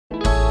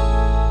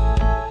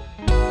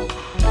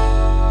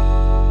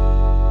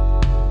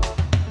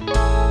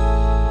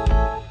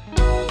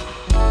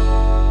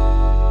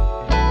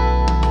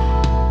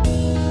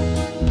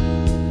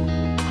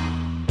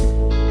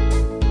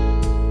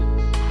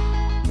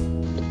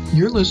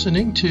You're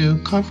listening to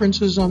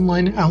Conferences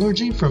Online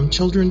Allergy from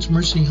Children's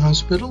Mercy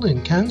Hospital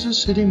in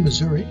Kansas City,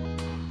 Missouri.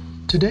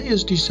 Today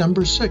is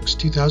December 6,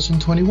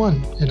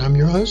 2021, and I'm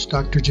your host,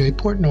 Dr. Jay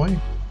Portnoy.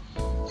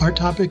 Our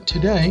topic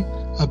today,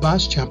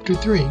 Abbas Chapter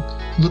 3,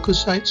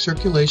 Leukocyte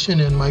Circulation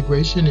and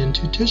Migration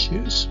into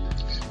Tissues.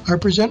 Our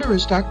presenter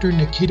is Dr.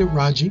 Nikita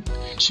Raje.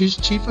 She's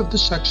Chief of the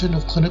Section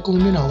of Clinical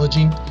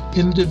Immunology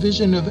in the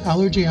Division of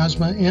Allergy,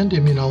 Asthma, and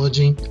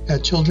Immunology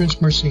at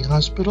Children's Mercy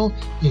Hospital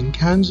in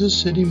Kansas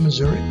City,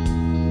 Missouri.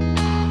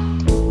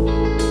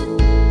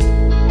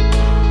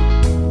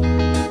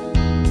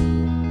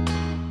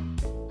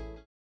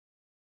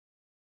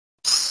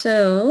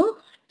 So,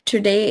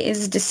 today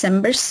is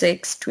December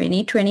 6,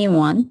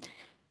 2021.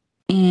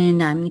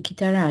 And I'm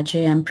Nikita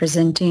Raje. I'm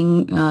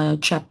presenting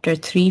Chapter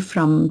 3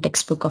 from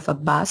textbook of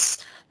Abbas,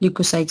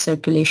 Leukocyte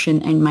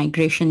Circulation and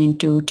Migration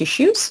into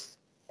Tissues.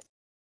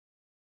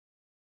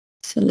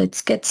 So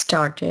let's get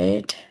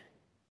started.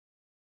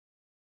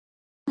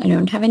 I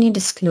don't have any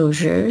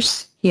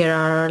disclosures. Here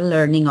are our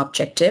learning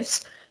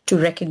objectives: to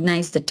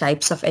recognize the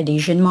types of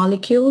adhesion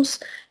molecules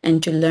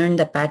and to learn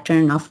the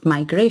pattern of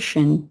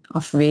migration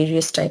of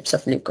various types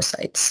of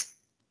leukocytes.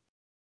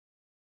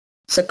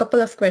 So a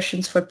couple of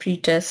questions for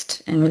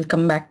pre-test, and we'll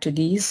come back to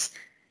these.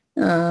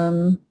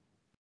 Let's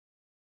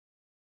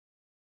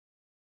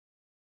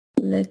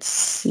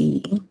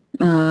see.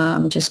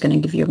 I'm just going to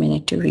give you a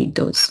minute to read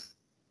those.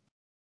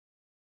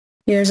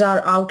 Here's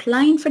our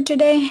outline for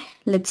today.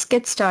 Let's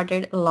get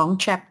started. A long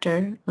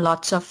chapter,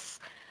 lots of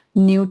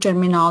new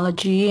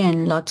terminology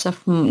and lots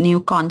of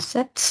new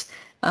concepts,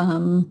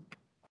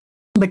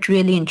 but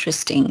really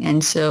interesting.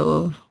 And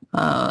so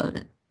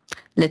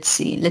let's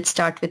see. Let's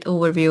start with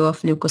overview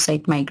of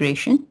leukocyte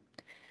migration.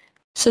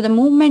 So the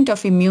movement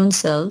of immune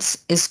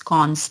cells is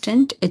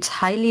constant, it's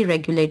highly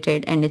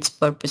regulated, and it's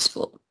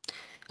purposeful.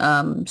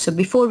 So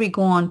before we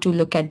go on to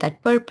look at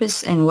that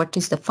purpose and what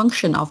is the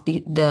function of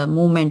the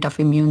movement of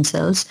immune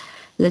cells,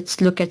 let's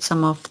look at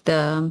some of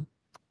the...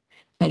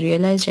 I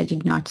realized I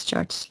did not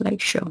start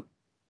slideshow.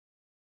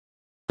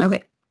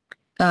 Okay.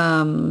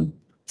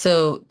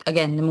 So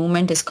again, the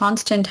movement is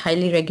constant,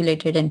 highly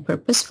regulated, and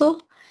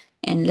purposeful.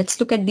 And let's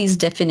look at these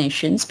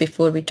definitions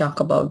before we talk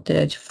about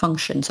the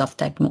functions of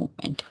that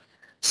movement.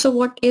 So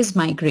what is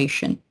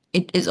migration?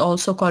 It is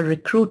also called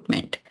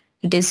recruitment.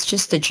 It is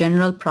just the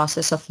general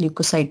process of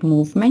leukocyte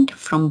movement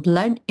from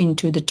blood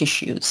into the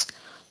tissues.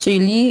 So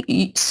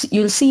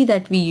you'll see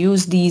that we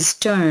use these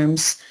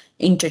terms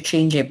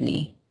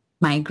interchangeably: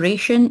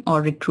 migration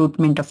or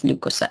recruitment of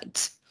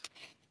leukocytes.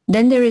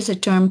 Then there is a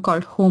term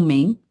called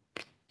homing.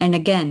 And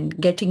again,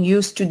 getting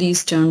used to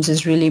these terms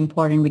is really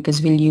important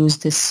because we'll use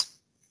this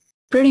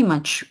pretty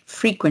much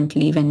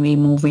frequently when we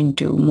move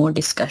into more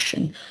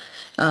discussion.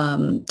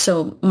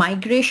 So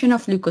migration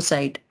of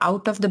leukocyte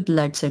out of the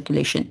blood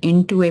circulation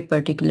into a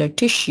particular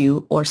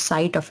tissue or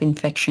site of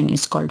infection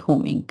is called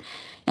homing.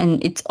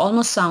 And it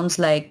almost sounds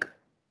like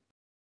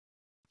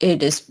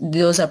it is,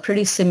 those are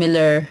pretty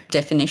similar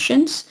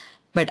definitions,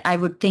 but I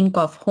would think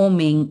of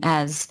homing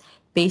as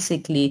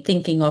basically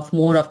thinking of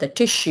more of the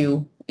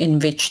tissue in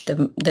which the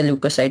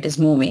leukocyte is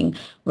moving,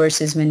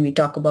 versus when we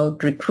talk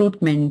about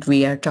recruitment,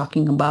 we are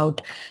talking about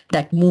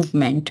that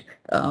movement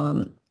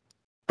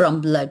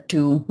from blood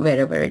to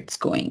wherever it's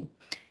going.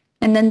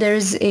 And then there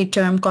is a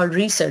term called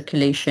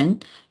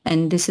recirculation,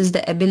 and this is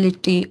the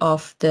ability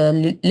of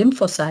the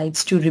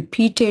lymphocytes to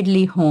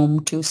repeatedly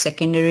home to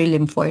secondary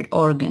lymphoid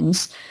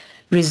organs,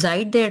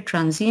 reside there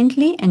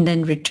transiently, and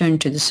then return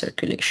to the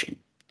circulation.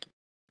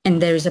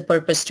 And there is a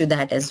purpose to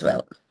that as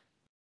well.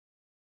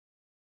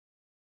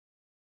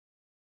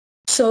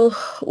 So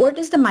what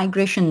is the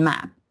migration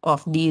map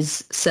of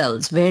these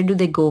cells? Where do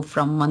they go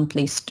from one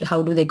place to,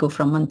 how do they go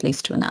from one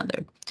place to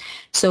another?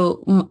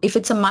 So if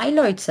it's a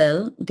myeloid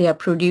cell, they are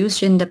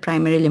produced in the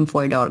primary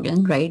lymphoid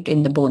organ, right,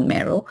 in the bone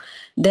marrow.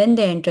 Then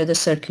they enter the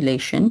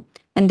circulation,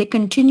 and they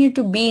continue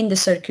to be in the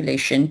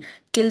circulation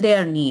till they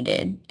are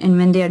needed. And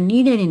when they are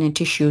needed in a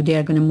tissue, they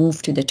are going to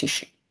move to the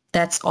tissue.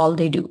 That's all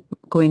they do,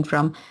 going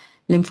from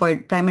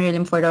primary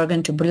lymphoid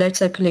organ to blood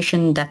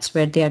circulation. That's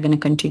where they are going to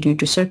continue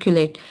to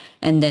circulate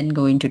and then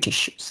go into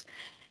tissues.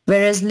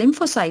 Whereas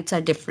lymphocytes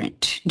are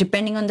different.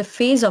 Depending on the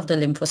phase of the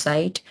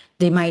lymphocyte,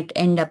 they might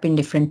end up in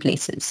different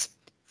places.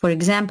 For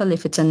example,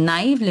 if it's a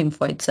naive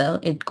lymphoid cell,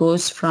 it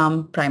goes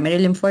from primary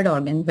lymphoid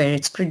organ where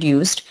it's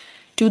produced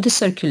to the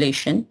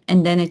circulation,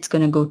 and then it's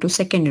going to go to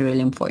secondary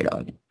lymphoid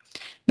organ.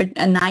 But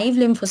a naive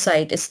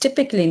lymphocyte is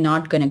typically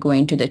not going to go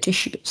into the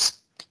tissues.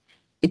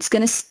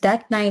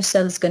 That naive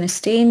cell is going to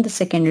stay in the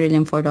secondary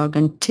lymphoid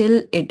organ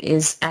till it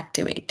is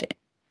activated.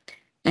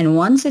 And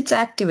once it's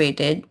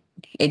activated,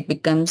 it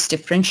becomes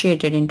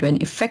differentiated into an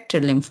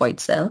effector lymphoid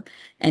cell.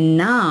 And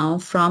now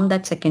from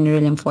that secondary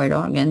lymphoid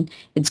organ,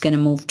 it's going to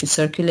move to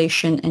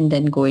circulation and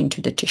then go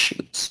into the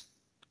tissues.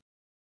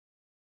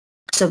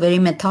 So very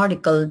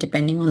methodical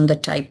depending on the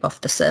type of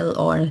the cell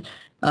or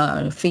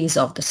phase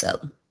of the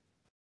cell.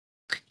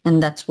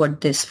 And that's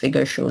what this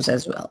figure shows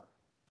as well.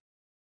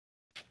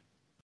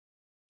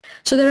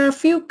 So there are a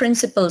few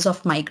principles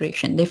of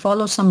migration. They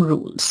follow some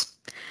rules.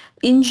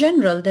 in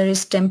general, there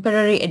is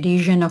temporary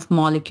adhesion of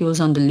molecules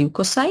on the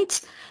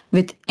leukocytes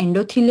with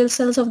endothelial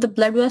cells of the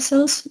blood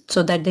vessels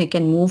so that they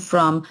can move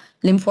from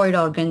lymphoid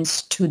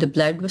organs to the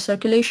blood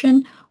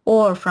circulation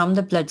or from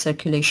the blood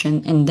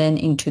circulation and then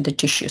into the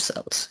tissue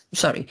cells.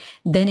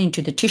 Then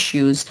into the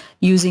tissues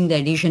using the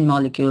adhesion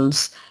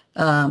molecules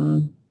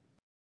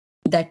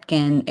that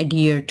can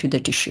adhere to the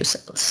tissue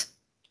cells.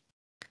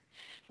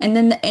 And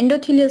then the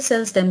endothelial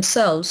cells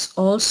themselves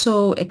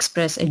also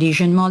express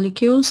adhesion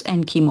molecules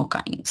and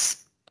chemokines.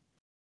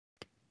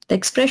 The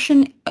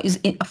expression is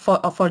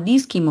for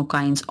these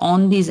chemokines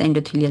on these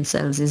endothelial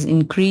cells is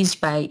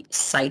increased by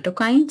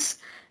cytokines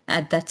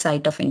at that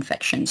site of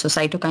infection. So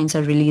cytokines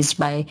are released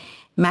by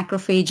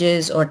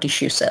macrophages or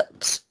tissue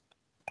cells.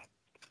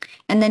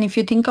 And then if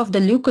you think of the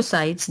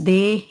leukocytes,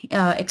 they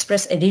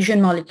express adhesion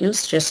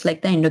molecules just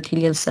like the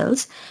endothelial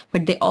cells,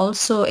 but they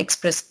also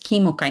express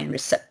chemokine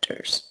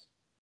receptors.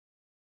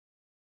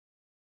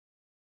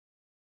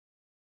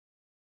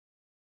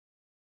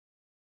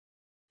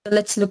 So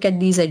let's look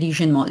at these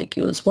adhesion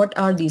molecules. What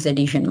are these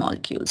adhesion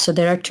molecules? So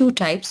there are two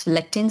types,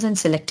 lectins and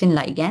selectin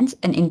ligands,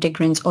 and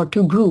integrins, or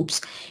two groups,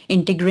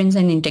 integrins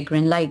and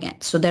integrin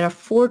ligands. So there are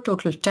 4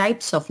 total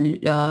types of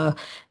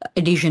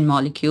adhesion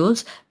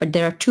molecules, but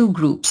there are 2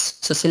 groups.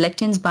 So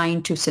selectins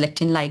bind to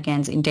selectin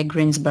ligands,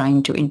 integrins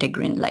bind to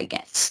integrin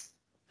ligands.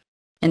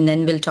 And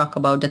then we'll talk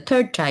about the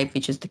third type,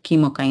 which is the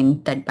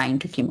chemokine that bind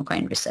to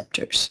chemokine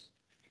receptors.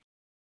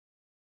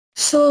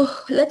 So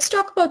let's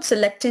talk about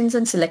selectins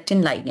and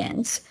selectin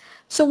ligands.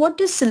 So what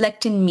does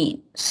selectin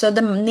mean? So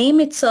the name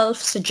itself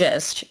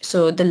suggests,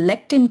 so the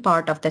lectin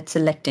part of that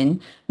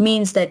selectin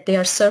means that they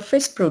are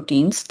surface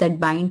proteins that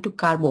bind to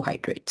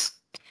carbohydrates.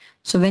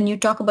 So when you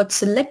talk about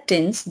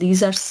selectins,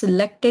 these are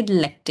selected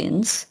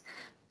lectins.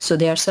 So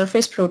they are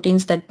surface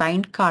proteins that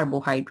bind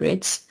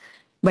carbohydrates,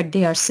 but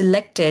they are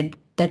selected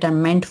that are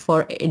meant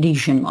for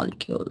adhesion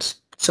molecules.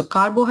 So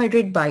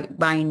carbohydrate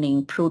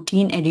binding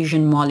protein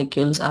adhesion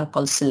molecules are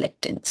called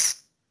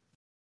selectins.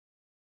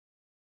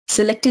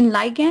 Selectin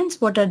ligands,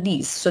 what are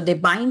these? So they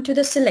bind to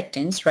the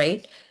selectins,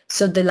 right?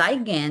 So the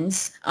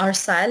ligands are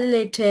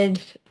sialylated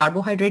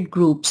carbohydrate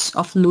groups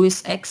of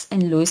Lewis X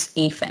and Lewis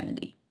A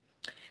family.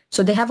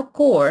 So they have a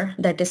core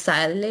that is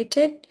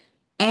sialylated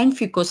and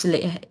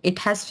it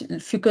has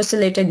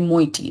fucosylated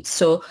moiety.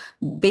 So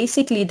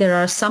basically there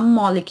are some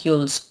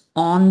molecules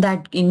in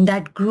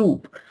that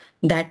group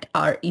that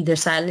are either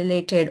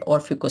sialylated or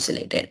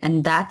fucosylated,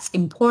 and that's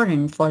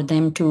important for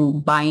them to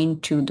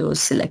bind to those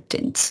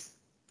selectins.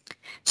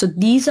 So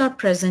these are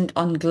present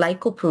on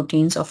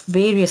glycoproteins of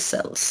various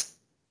cells.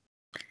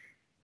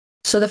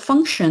 So the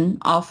function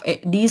of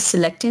these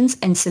selectins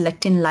and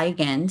selectin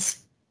ligands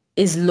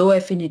is low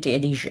affinity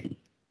adhesion,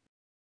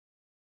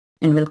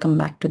 and we'll come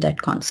back to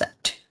that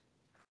concept.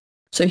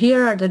 So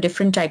here are the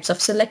different types of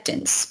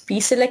selectins: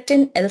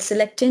 P-selectin,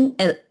 L-selectin,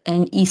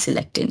 and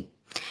E-selectin.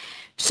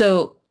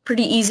 So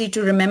pretty easy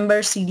to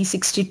remember,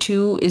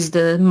 CD62 is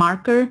the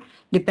marker.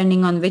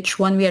 Depending on which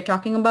one we are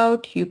talking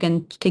about, you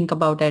can think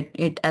about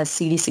it as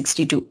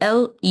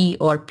CD62L, E,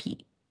 or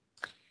P.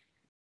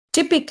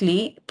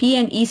 Typically, P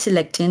and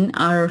E-selectin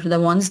are the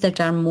ones that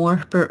are more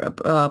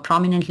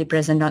prominently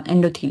present on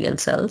endothelial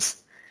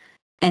cells,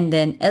 and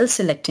then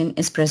L-selectin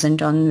is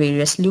present on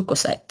various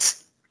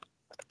leukocytes.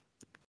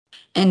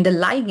 And the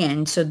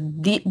ligand, so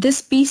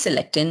this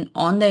P-selectin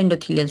on the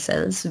endothelial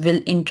cells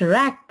will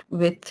interact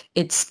with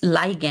its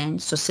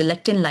ligand, so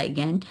selectin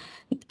ligand,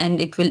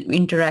 and it will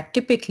interact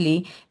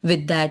typically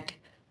with that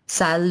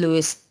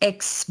Sial-Lewis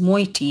X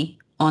moiety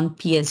on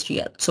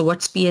PSGL. So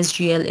what's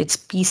PSGL? It's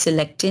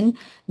P-selectin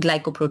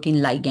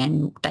glycoprotein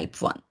ligand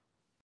type 1.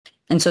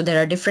 And so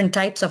there are different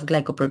types of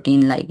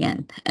glycoprotein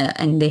ligand,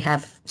 and they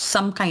have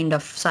some kind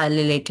of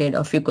sialylated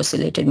or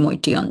fucosylated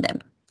moiety on them.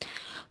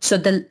 So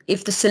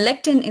if the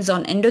selectin is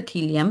on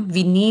endothelium,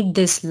 we need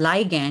this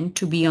ligand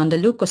to be on the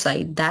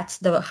leukocyte. That's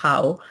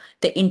how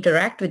they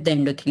interact with the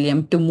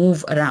endothelium to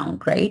move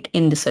around, right,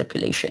 in the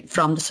circulation,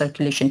 from the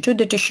circulation to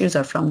the tissues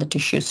or from the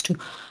tissues to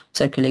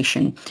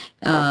circulation.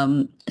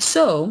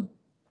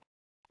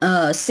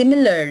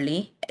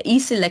 Similarly,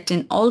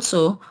 E-selectin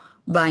also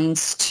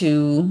binds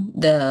to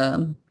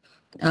the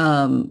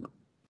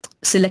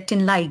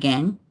selectin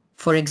ligand,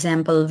 for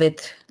example,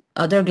 with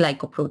other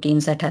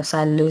glycoproteins that have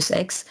Sial-Lewis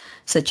X,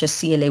 such as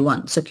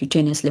CLA1, so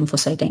cutaneous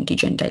lymphocyte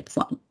antigen type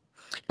 1.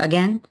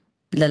 Again,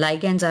 the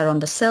ligands are on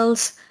the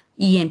cells,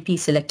 E and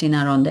P-selectin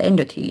are on the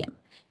endothelium.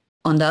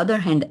 On the other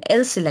hand,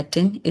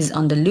 L-selectin is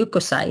on the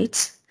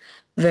leukocytes,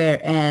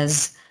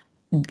 whereas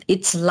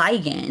its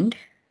ligand,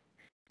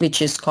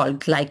 which is called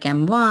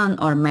glycam-1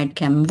 or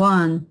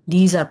medcam-1,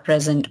 these are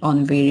present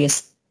on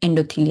various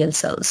endothelial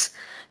cells,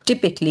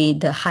 typically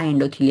the high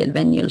endothelial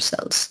venule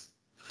cells.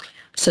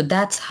 So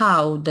that's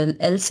how the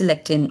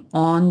L-selectin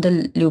on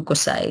the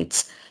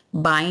leukocytes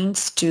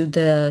binds to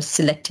the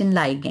selectin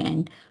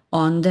ligand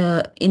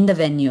in the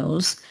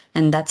venules,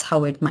 and that's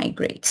how it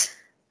migrates.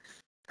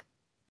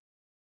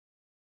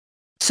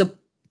 So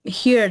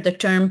here the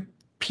term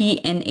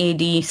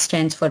PNAD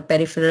stands for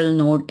peripheral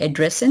node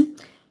addressing,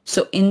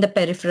 So in the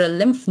peripheral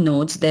lymph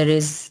nodes, there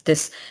is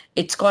this,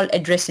 it's called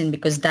adresin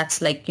because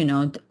that's like,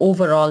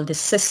 overall the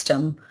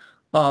system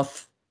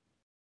of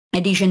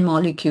adhesion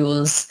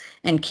molecules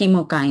and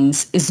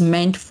chemokines is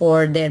meant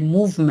for their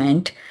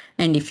movement.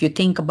 And if you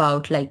think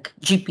about like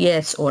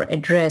GPS or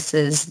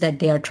addresses that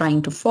they are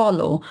trying to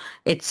follow,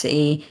 it's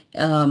a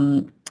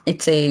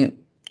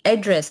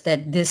address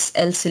that this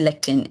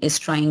L-selectin is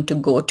trying to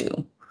go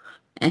to.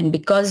 And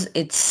because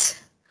its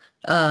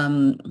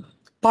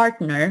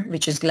partner,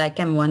 which is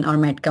glycam-1 or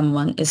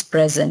medcam-1, is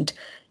present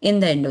in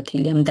the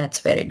endothelium,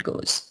 that's where it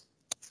goes.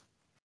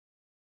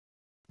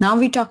 Now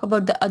we talk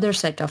about the other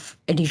set of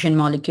adhesion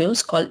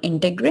molecules called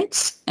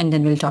integrins, and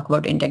then we'll talk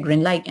about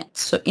integrin ligands.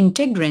 So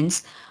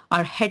integrins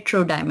are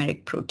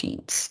heterodimeric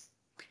proteins.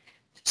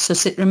 So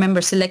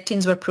remember,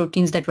 selectins were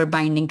proteins that were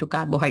binding to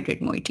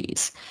carbohydrate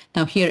moieties.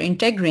 Now here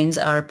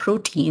integrins are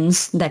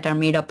proteins that are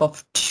made up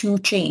of two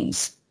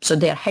chains. So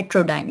they are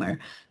heterodimer.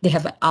 They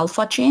have an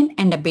alpha chain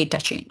and a beta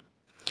chain.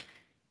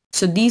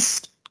 So the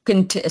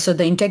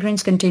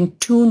integrins contain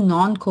two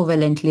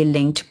non-covalently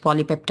linked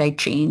polypeptide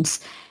chains,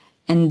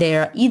 and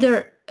they're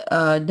either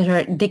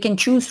they can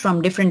choose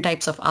from different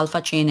types of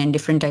alpha chain and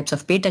different types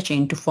of beta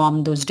chain to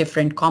form those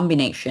different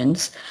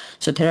combinations.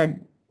 So there are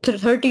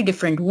 30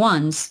 different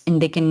ones,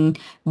 and they can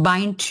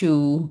bind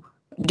to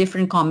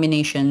different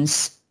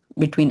combinations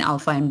between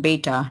alpha and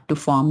beta to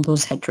form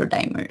those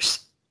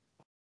heterodimers.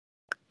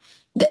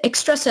 The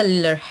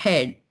extracellular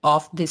head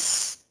of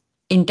this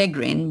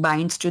integrin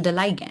binds to the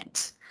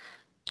ligands,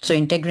 so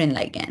integrin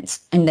ligands,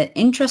 and the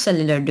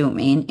intracellular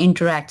domain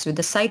interacts with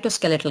the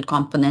cytoskeletal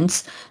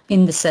components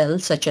in the cell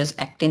such as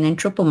actin and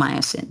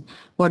tropomyosin.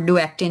 What do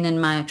actin and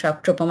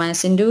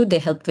tropomyosin do? They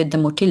help with the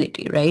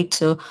motility, right?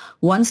 So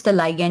once the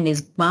ligand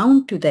is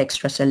bound to the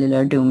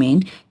extracellular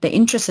domain, the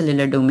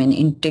intracellular domain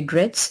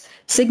integrates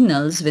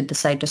signals with the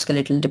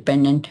cytoskeletal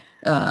dependent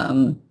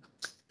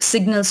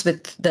signals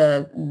with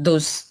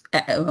those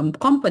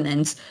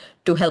components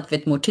to help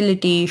with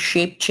motility,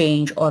 shape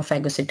change, or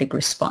phagocytic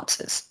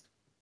responses.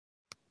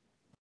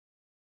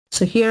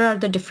 So here are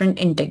the different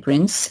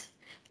integrins: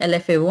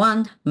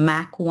 LFA1,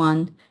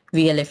 MAC1,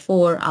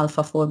 VLA4,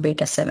 alpha-4,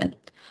 beta-7.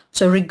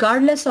 So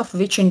regardless of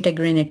which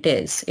integrin it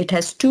is, it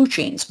has two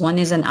chains. One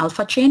is an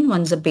alpha chain,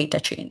 one is a beta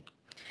chain.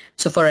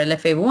 So for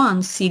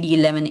LFA1,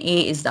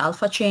 CD11A is the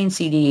alpha chain,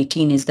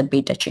 CD18 is the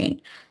beta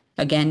chain.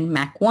 Again,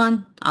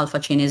 MAC1, alpha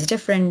chain is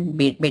different,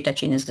 beta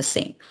chain is the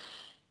same.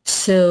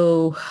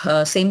 So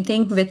same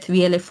thing with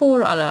VLA4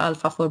 or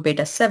alpha-4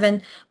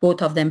 beta-7.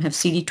 Both of them have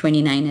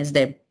CD29 as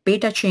their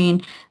beta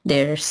chain.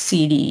 Their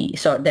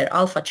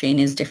alpha chain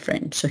is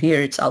different. So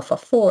here it's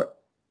alpha-4.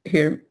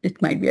 Here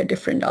it might be a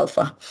different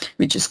alpha,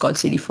 which is called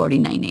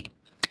CD49A.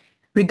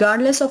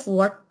 Regardless of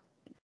what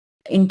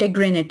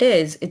integrin it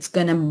is, it's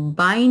going to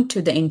bind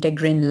to the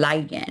integrin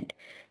ligand.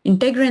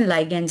 Integrin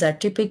ligands are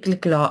typically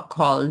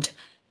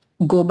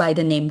go by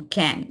the name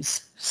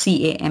CAMs,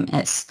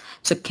 C-A-M-S.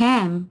 So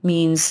CAM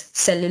means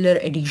cellular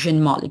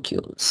adhesion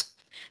molecules.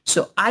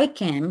 So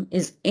ICAM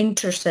is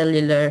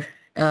intracellular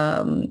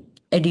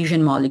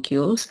adhesion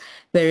molecules,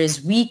 whereas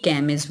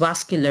VCAM is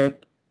vascular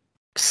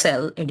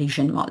cell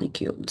adhesion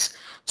molecules.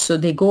 So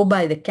they go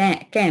by the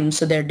CAM.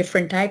 So there are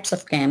different types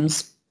of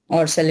CAMs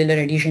or cellular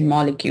adhesion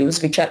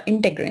molecules, which are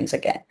integrins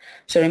again.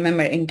 So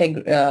remember, they are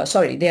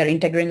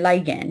integrin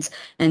ligands.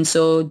 And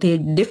so the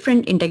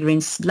different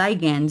integrins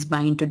ligands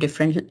bind to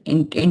different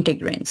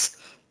integrins.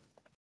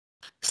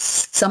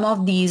 Some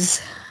of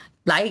these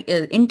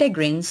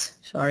integrins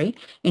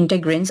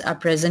are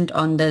present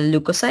on the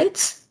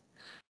leukocytes,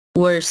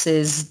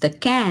 versus the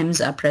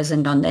CAMs are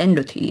present on the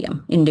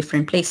endothelium in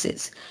different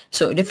places.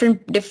 So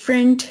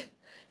different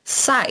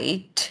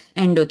site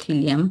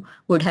endothelium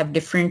would have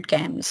different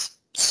CAMs,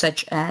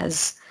 such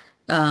as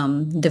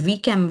the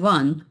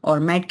VCAM1 or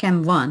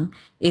MEDCAM1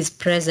 is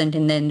present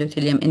in the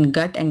endothelium in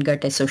gut and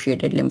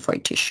gut-associated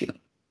lymphoid tissue.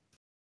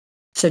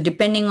 So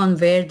depending on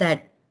where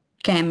that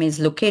CAM is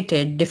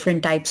located,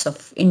 different types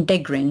of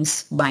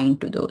integrins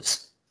bind to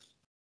those.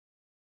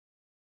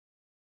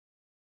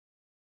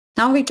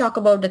 Now we talk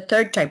about the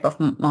third type of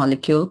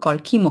molecule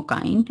called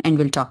chemokine, and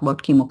we'll talk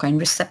about chemokine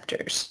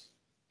receptors.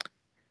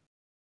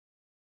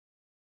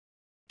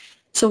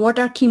 So what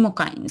are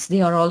chemokines?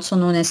 They are also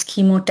known as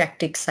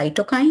chemotactic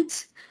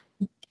cytokines.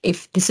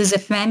 If this is a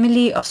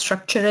family of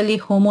structurally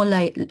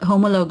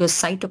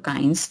homologous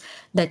cytokines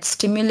that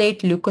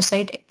stimulate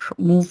leukocyte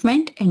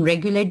movement and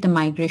regulate the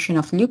migration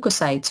of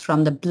leukocytes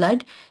from the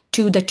blood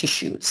to the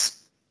tissues.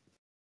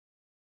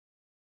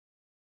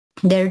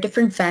 There are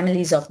different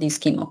families of these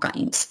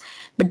chemokines,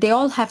 but they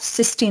all have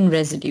cysteine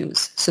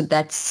residues. So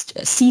that's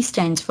C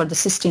stands for the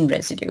cysteine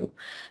residue.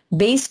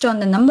 Based on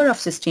the number of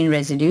cysteine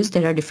residues,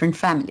 there are different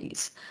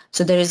families.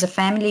 So there is a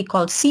family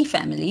called C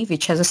family,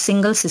 which has a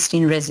single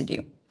cysteine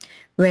residue,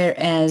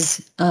 whereas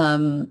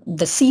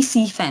the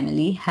CC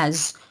family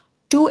has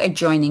two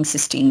adjoining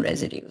cysteine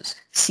residues.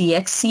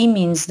 CXC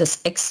means this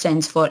X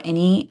stands for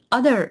any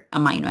other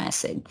amino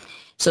acid.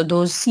 So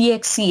those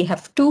CXC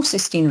have two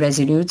cysteine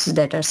residues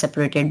that are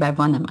separated by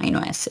one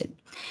amino acid.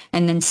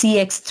 And then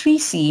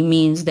CX3C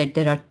means that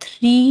there are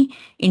 3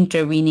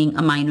 intervening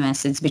amino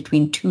acids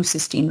between 2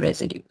 cysteine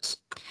residues.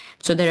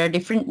 So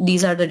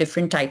these are the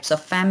different types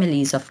of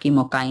families of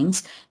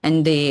chemokines,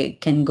 and they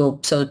can go,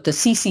 so the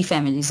CC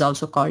family is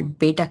also called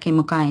beta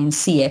chemokines,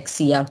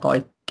 CXC are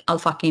called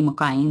alpha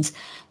chemokines.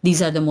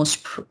 These are the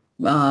most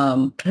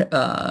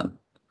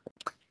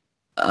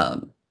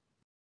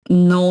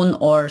known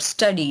or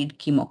studied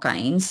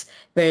chemokines,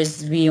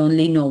 whereas we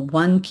only know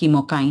one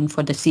chemokine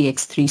for the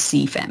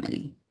CX3C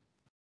family.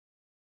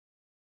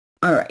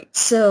 All right,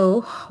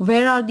 so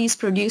where are these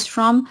produced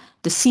from?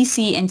 The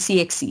CC and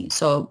CXC,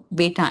 so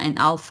beta and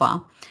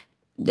alpha,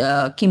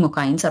 the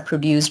chemokines are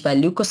produced by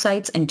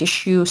leukocytes and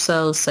tissue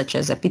cells such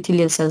as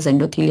epithelial cells,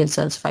 endothelial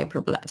cells,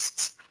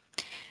 fibroblasts.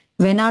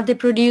 When are they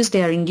produced?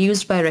 They are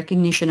induced by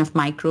recognition of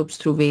microbes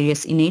through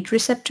various innate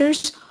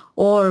receptors,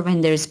 or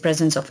when there is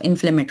presence of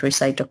inflammatory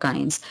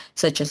cytokines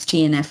such as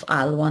TNF,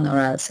 IL-1 or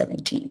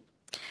IL-17.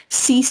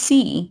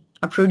 CC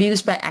are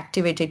produced by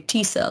activated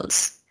T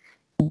cells.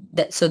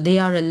 So they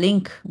are a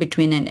link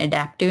between an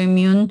adaptive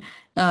immune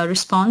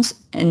response,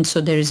 and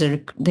so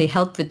they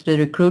help with the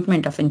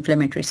recruitment of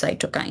inflammatory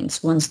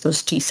cytokines once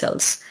those T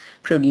cells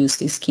produce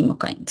these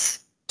chemokines.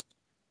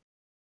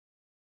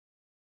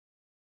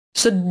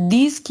 So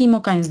these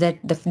chemokines, that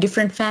the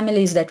different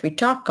families that we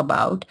talk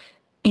about,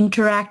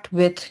 interact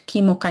with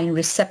chemokine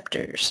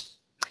receptors.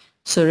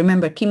 So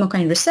remember,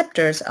 chemokine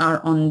receptors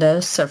are on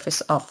the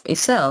surface of a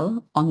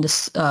cell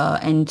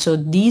and so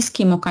these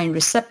chemokine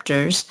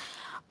receptors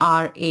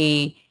are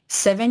a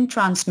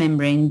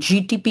 7-transmembrane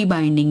GTP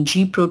binding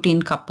G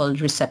protein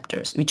coupled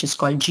receptors, which is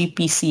called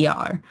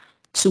GPCR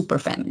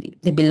superfamily.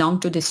 They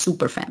belong to this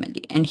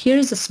superfamily. And here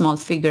is a small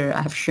figure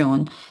I have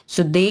shown.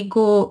 So they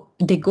go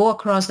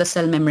across the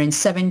cell membrane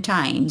 7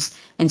 times,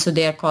 and so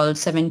they are called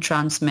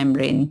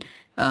 7-transmembrane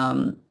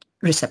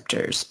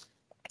receptors.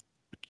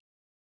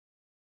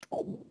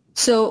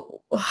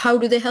 So how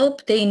do they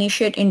help? They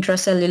initiate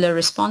intracellular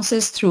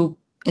responses through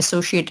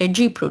associated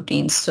G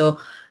proteins. So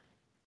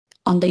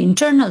on the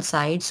internal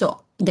side,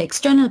 so the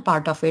external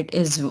part of it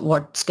is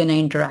what's going to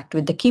interact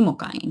with the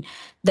chemokine.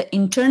 The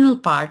internal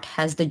part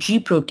has the G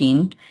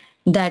protein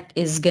that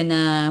is going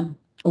to,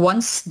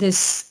 once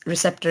this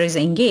receptor is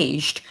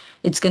engaged,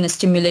 it's going to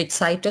stimulate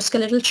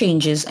cytoskeletal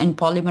changes and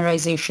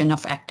polymerization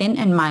of actin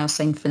and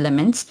myosin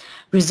filaments,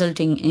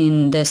 resulting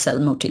in the cell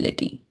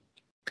motility.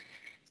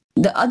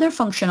 The other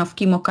function of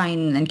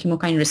chemokine and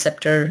chemokine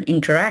receptor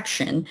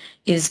interaction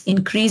is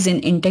increase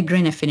in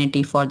integrin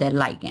affinity for their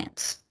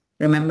ligands.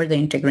 Remember the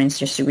integrins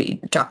just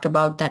we talked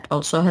about, that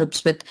also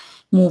helps with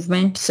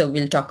movement. So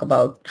we'll talk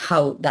about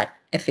how that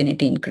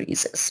affinity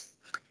increases.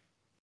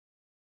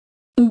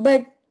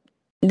 But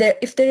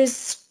if there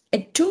is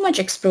too much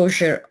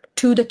exposure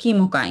to the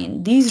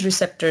chemokine, these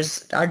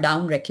receptors are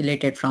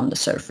down-regulated from the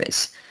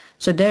surface.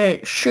 So there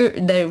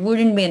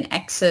wouldn't be an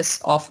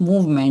excess of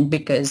movement,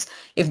 because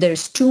if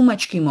there's too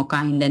much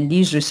chemokine, then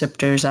these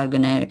receptors are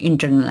going to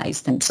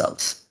internalize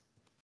themselves.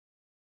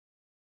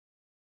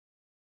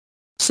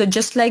 So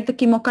just like the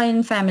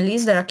chemokine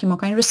families, there are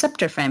chemokine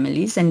receptor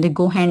families, and they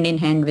go hand in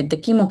hand with the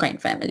chemokine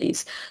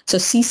families. So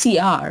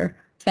CCR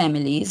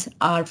families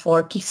are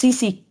for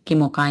CC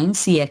chemokines,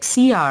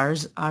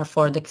 CXCRs are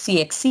for the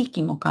CXC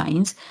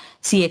chemokines,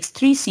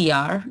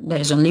 CX3CR, there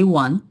is only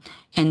one,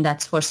 and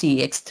that's for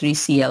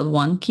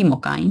CX3CL1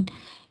 chemokine.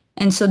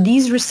 And so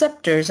these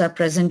receptors are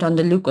present on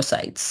the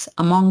leukocytes.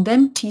 Among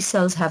them, T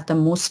cells have the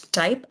most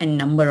type and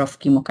number of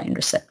chemokine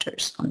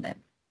receptors on them.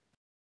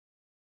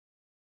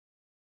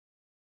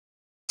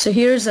 So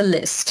here's a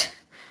list.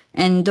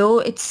 And though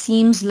it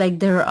seems like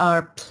there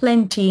are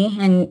plenty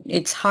and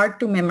it's hard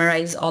to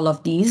memorize all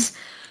of these,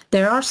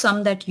 there are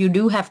some that you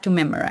do have to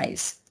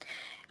memorize.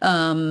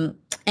 And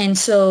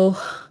so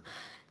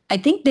I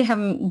think they have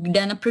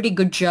done a pretty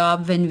good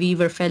job when we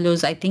were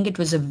fellows. I think it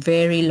was a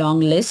very long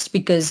list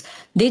because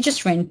they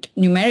just went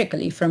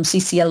numerically from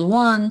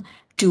CCL1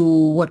 to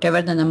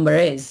whatever the number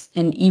is.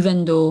 And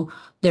even though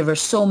there were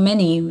so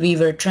many, we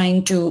were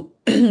trying to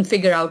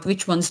figure out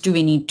which ones do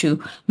we need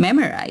to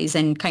memorize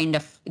and kind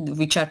of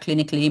which are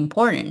clinically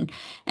important.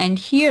 And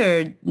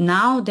here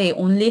now they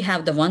only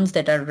have the ones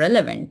that are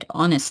relevant,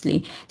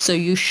 honestly. So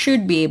you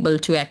should be able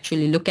to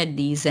actually look at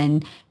these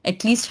and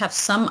at least have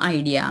some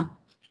idea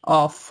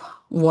of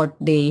what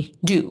they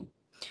do.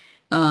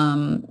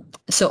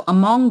 So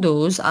among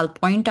those, I'll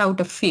point out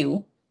a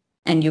few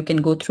and you can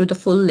go through the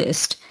full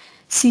list.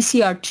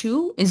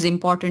 CCR2 is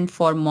important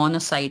for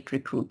monocyte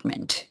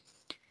recruitment.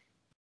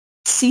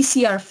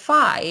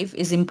 CCR5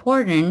 is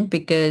important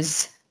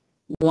because,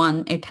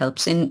 one, it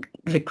helps in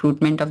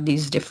recruitment of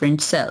these different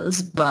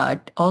cells,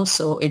 but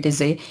also it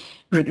is a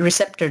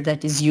receptor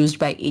that is used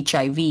by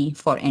HIV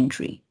for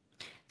entry.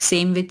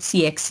 Same with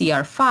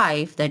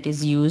CXCR5 that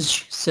is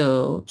used,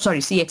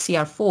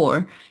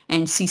 CXCR4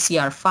 and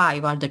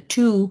CCR5 are the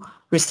two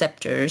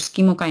receptors,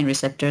 chemokine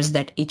receptors,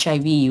 that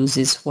HIV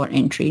uses for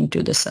entry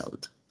into the cell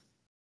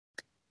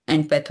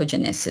and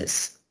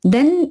pathogenesis.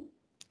 Then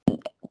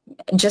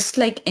just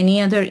like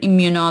any other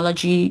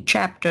immunology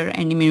chapter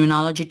and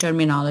immunology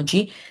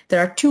terminology, there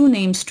are two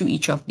names to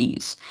each of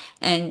these.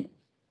 And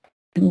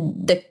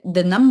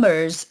the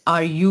numbers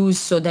are used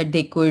so that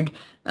they could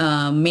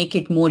make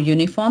it more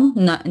uniform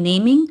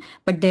naming,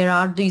 but there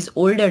are these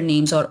older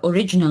names or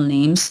original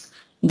names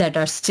that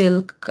are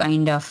still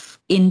kind of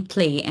in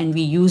play, and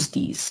we use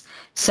these,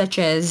 such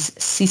as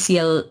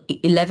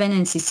CCL11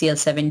 and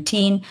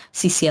CCL17,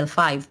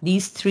 CCL5.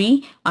 These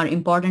three are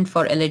important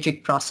for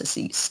allergic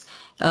processes.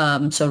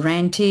 So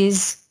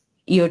Rantes,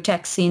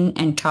 eotaxin,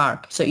 and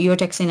TARC. So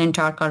eotaxin and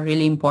TARC are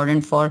really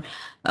important for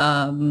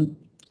atopy,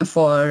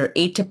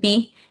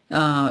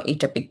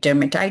 atopic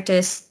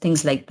dermatitis,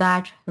 things like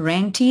that.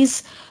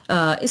 Rantes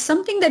is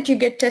something that you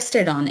get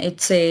tested on.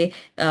 It's a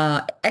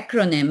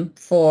acronym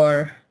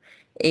for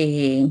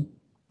a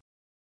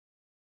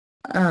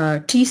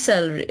T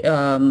cell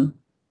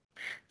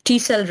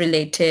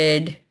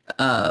related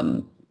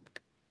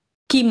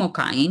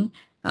chemokine.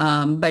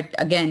 But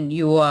again,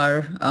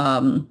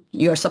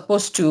 you're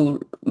supposed to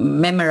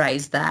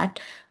memorize that.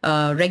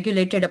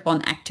 Regulated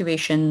upon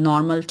activation,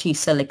 normal T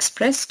cell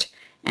expressed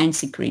and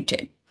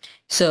secreted.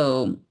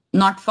 So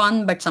not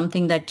fun, but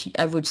something that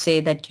I would say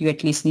that you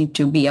at least need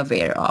to be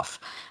aware of.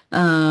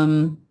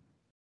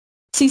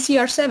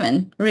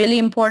 CCR7, really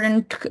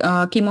important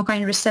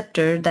chemokine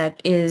receptor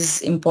that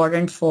is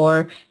important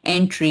for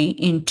entry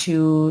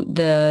into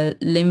the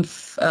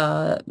lymph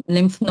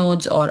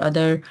nodes or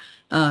other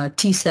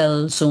T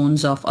cell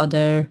zones of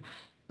other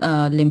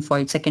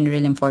secondary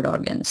lymphoid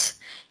organs.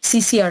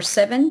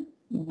 CCR7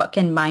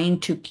 can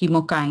bind to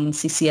chemokine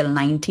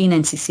CCL19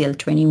 and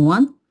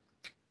CCL21.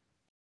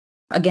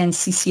 Again,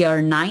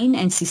 CCR9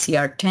 and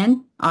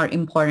CCR10 are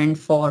important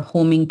for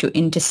homing to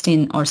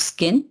intestine or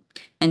skin.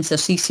 And so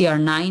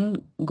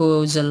CCR9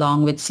 goes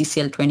along with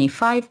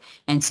CCL25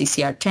 and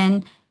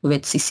CCR10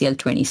 with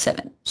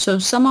CCL27. So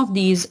some of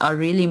these are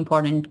really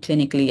important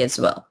clinically as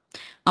well.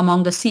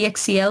 Among the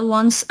CXCL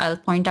ones, I'll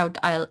point out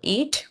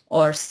IL-8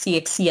 or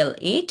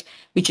CXCL8,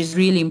 which is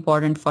really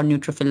important for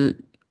neutrophil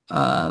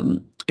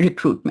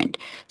recruitment.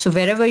 So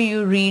wherever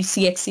you read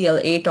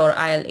CXCL8 or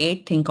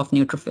IL-8, think of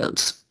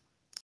neutrophils.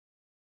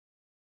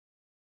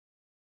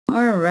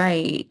 All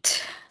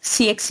right.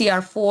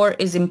 CXCR4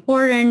 is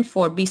important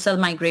for B-cell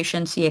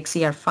migration.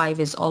 CXCR5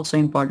 is also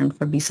important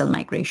for B-cell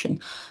migration.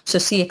 So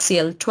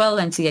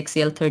CXCL12 and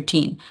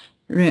CXCL13.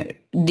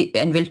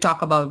 And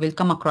we'll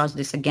come across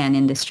this again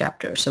in this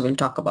chapter. So we'll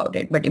talk about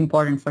it, but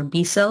important for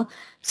B-cell.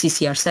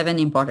 CCR7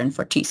 important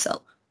for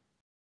T-cell.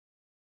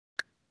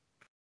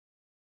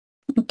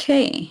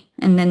 Okay.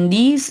 And then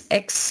these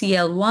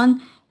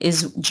XCL1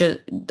 is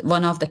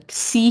one of the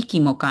C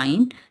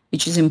chemokine,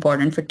 which is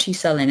important for T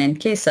cell and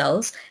NK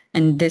cells.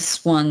 And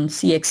this one,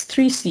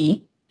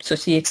 CX3C, so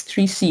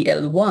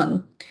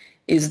CX3CL1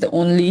 is the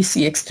only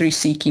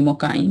CX3C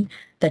chemokine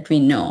that we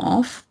know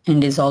of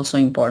and is also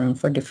important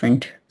for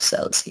different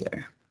cells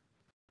here.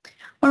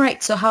 All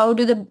right, so how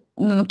do the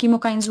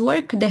chemokines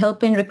work? They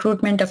help in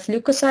recruitment of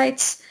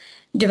leukocytes,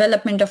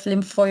 development of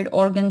lymphoid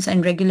organs,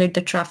 and regulate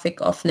the traffic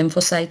of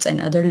lymphocytes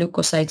and other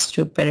leukocytes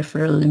to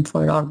peripheral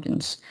lymphoid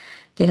organs.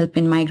 They help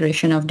in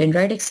migration of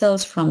dendritic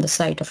cells from the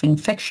site of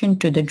infection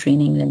to the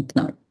draining lymph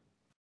node.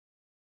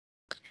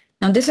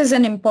 Now, this is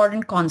an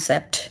important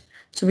concept.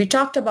 So we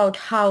talked about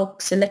how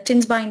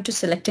selectins bind to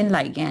selectin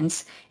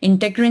ligands,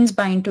 integrins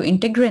bind to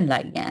integrin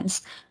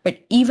ligands, but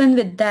even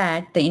with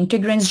that, the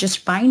integrins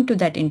just bind to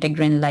that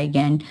integrin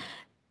ligand,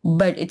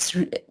 but it's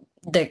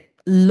the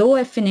low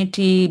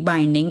affinity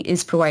binding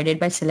is provided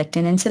by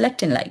selectin and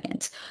selectin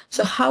ligands.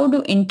 So how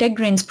do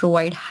integrins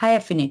provide high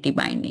affinity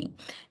binding?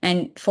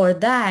 And for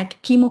that,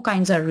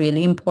 chemokines are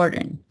really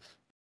important.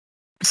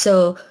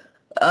 So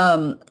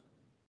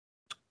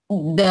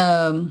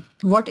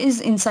what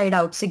is inside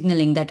out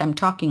signaling that I'm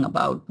talking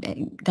about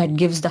that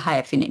gives the high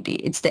affinity?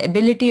 It's the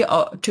ability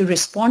to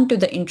respond to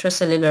the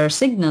intracellular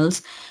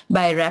signals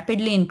by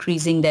rapidly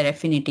increasing their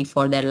affinity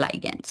for their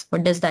ligands.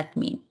 What does that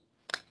mean?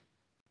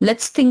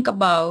 Let's think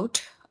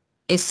about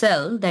a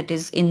cell that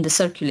is in the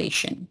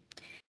circulation.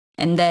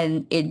 And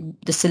then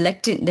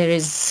there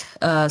is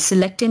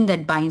selectin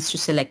that binds to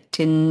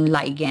selectin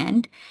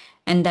ligand,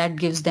 and that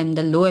gives them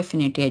the low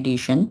affinity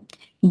adhesion.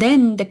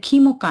 Then the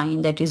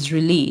chemokine that is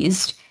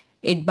released,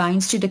 it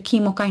binds to the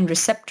chemokine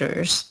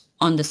receptors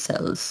on the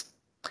cells.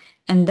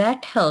 And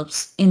that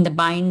helps in the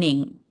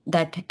binding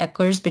that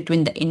occurs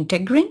between the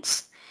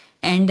integrins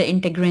and the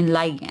integrin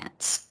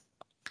ligands.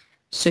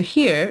 So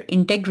here,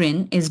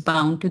 integrin is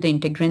bound to the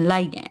integrin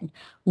ligand.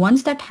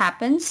 Once that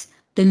happens,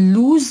 the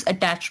loose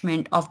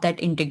attachment of that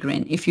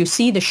integrin, if you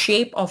see the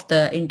shape of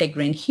the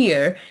integrin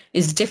here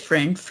is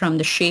different from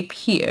the shape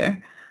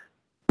here,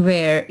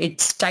 where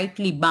it's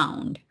tightly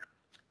bound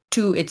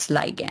to its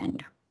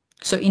ligand.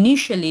 So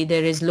initially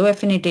there is low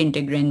affinity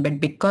integrin,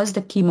 but because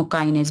the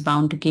chemokine is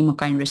bound to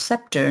chemokine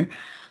receptor,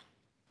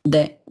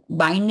 the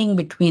binding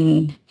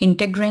between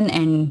integrin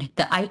and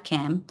the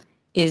ICAM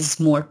is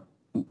more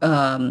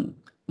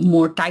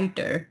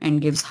tighter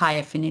and gives high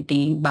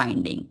affinity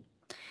binding.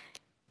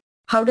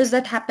 How does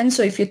that happen?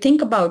 So if you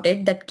think about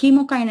it, that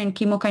chemokine and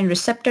chemokine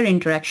receptor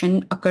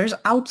interaction occurs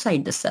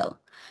outside the cell.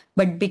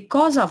 But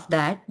because of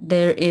that,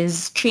 there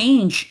is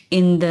change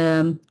in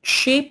the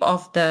shape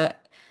of the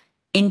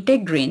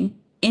integrin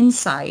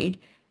inside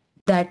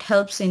that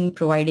helps in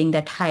providing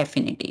that high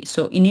affinity.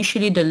 So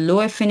initially the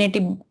low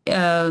affinity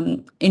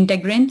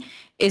integrin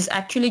is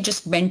actually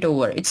just bent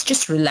over. It's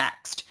just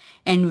relaxed.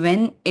 And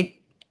when it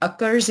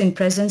occurs in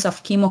presence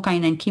of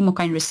chemokine and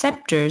chemokine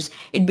receptors,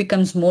 it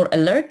becomes more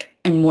alert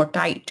and more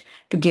tight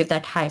to give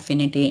that high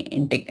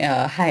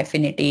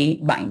affinity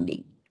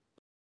binding.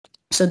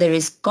 So there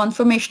is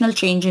conformational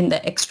change in the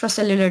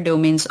extracellular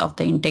domains of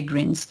the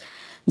integrins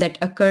that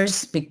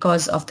occurs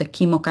because of the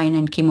chemokine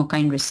and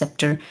chemokine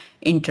receptor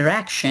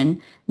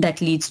interaction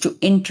that leads to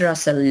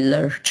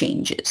intracellular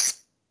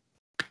changes.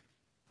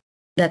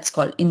 That's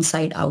called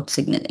inside-out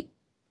signaling.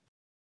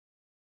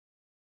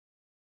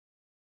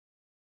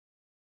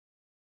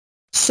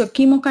 So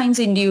chemokines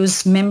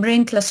induce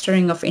membrane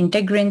clustering of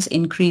integrins,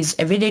 increased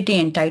avidity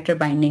and tighter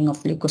binding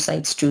of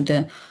leukocytes to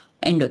the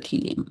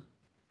endothelium.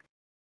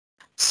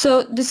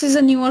 So this is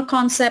a newer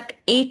concept,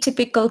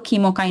 atypical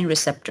chemokine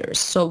receptors.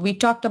 So we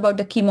talked about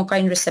the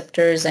chemokine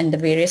receptors and the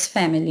various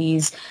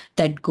families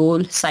that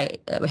go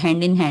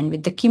hand in hand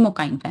with the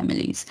chemokine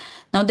families.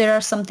 Now there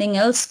are something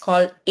else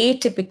called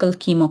atypical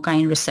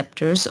chemokine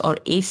receptors, or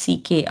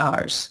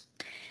ACKRs.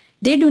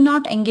 They do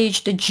not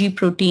engage the G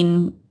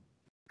protein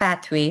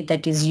pathway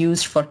that is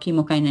used for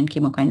chemokine and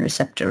chemokine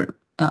receptor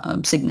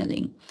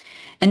signaling.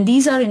 And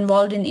these are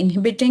involved in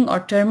inhibiting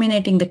or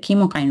terminating the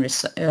chemokine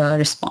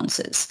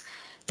responses.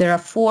 There are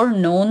 4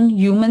 known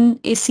human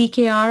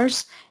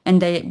ACKRs,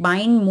 and they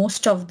bind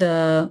most of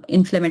the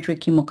inflammatory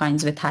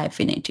chemokines with high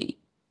affinity.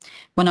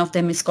 One of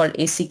them is called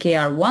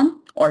ACKR1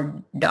 or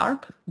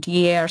DARC,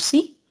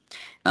 D-A-R-C.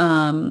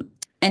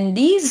 And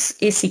these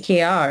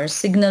ACKRs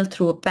signal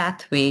through a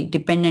pathway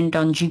dependent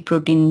on G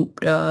protein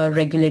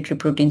regulatory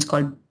proteins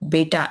called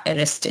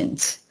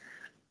beta-arrestins.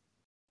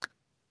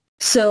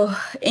 So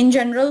in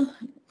general,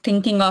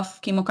 thinking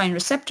of chemokine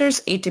receptors,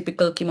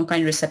 atypical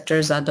chemokine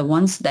receptors are the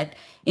ones that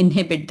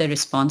inhibit the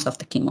response of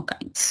the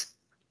chemokines.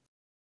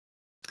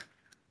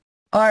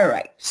 All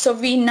right, so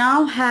we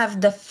now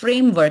have the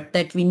framework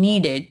that we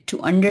needed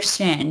to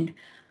understand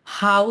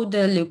how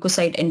the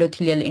leukocyte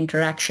endothelial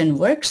interaction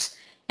works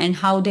and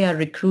how they are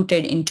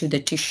recruited into the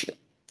tissue.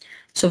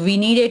 So we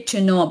needed to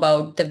know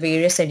about the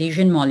various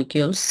adhesion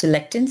molecules,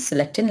 selectins,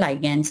 selectin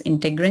ligands,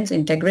 integrins,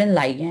 integrin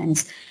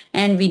ligands,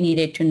 and we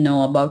needed to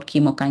know about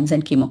chemokines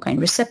and chemokine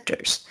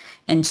receptors.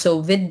 And so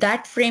with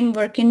that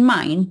framework in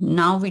mind,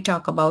 now we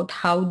talk about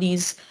how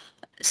these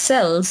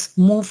cells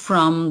move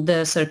from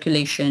the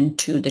circulation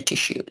to the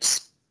tissues.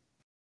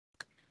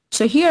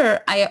 So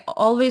here I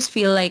always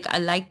feel like I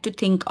like to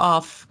think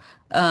of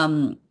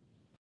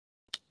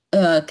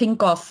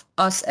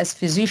us as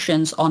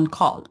physicians on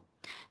call.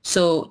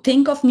 So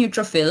think of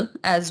neutrophil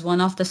as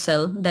one of the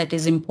cells that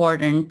is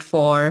important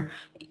for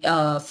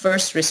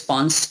first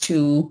response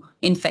to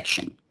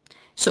infection.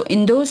 So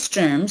in those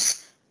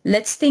terms,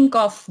 let's think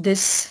of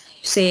this,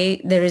 say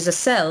there is a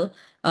cell,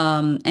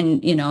 and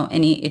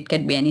it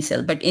can be any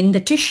cell, but in the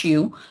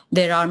tissue,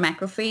 there are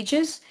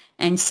macrophages,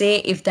 and say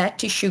if that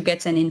tissue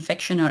gets an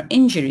infection or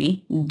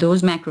injury,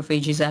 those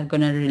macrophages are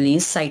going to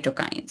release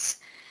cytokines.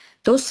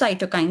 Those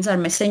cytokines are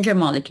messenger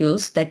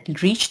molecules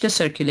that reach the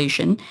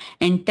circulation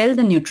and tell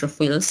the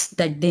neutrophils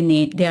that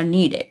they are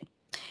needed.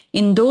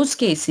 In those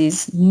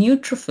cases,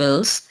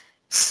 neutrophils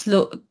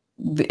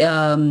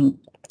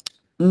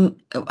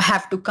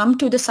have to come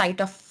to the site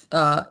of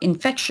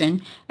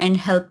infection and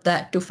help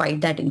that to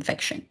fight that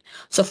infection.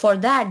 So for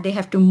that, they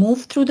have to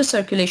move through the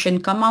circulation,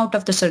 come out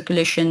of the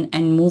circulation,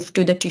 and move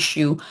to the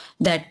tissue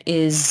that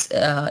is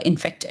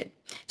infected.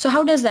 So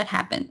how does that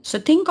happen? So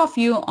think of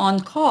you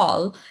on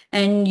call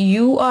and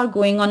you are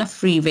going on a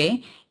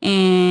freeway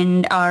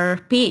and are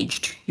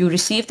paged. You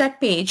receive that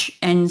page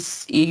and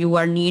you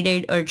are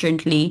needed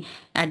urgently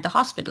at the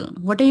hospital.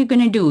 What are you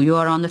going to do? You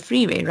are on the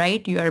freeway,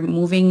 right? You are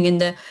moving in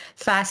the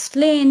fast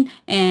lane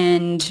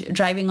and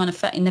driving on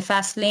in the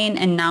fast lane,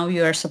 and now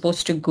you are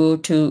supposed to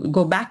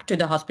go back to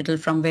the hospital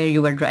from where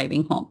you were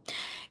driving home.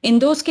 In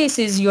those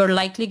cases, you're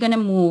likely going to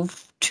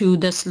move to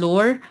the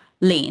slower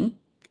lane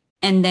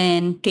and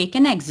then take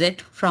an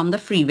exit from the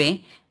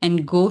freeway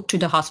and go to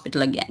the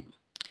hospital again.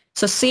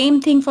 So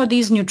same thing for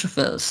these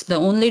neutrophils. The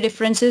only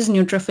difference is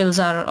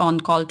neutrophils are on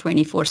call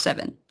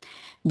 24/7.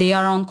 They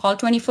are on call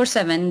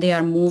 24/7. They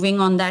are moving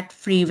on that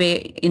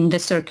freeway in the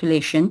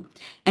circulation,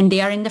 and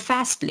they are in the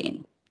fast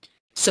lane.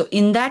 So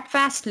in that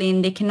fast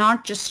lane, they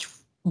cannot just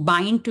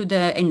bind to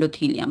the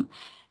endothelium.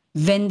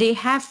 When they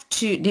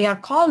are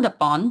called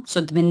upon,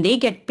 so when they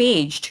get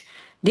paged,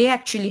 they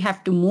actually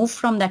have to move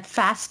from that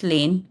fast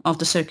lane of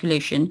the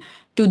circulation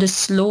to the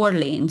slower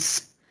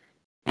lanes,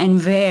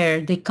 and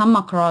where they come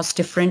across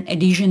different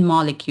adhesion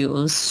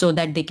molecules so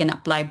that they can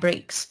apply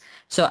brakes.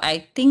 So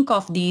I think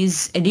of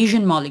these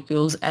adhesion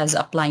molecules as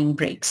applying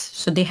brakes.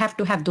 So they have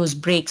to have those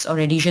brakes or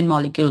adhesion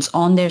molecules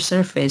on their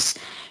surface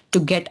to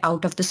get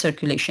out of the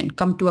circulation,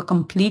 come to a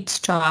complete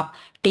stop,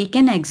 take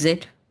an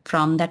exit,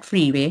 from that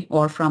freeway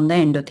or from the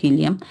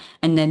endothelium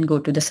and then go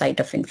to the site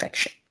of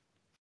infection.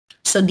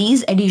 So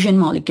these adhesion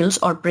molecules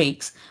or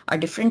brakes are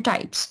different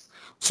types.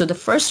 So the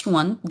first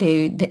one,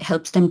 they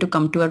helps them to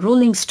come to a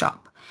rolling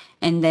stop,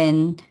 and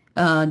then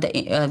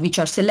which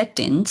are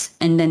selectins,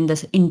 and then the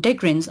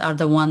integrins are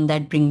the one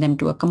that bring them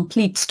to a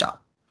complete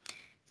stop.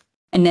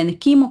 And then the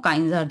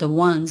chemokines are the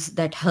ones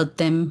that help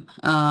them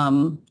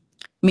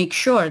make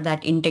sure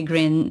that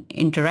integrin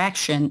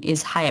interaction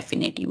is high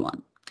affinity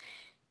one.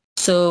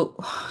 So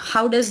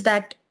how does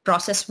that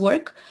process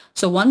work?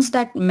 So once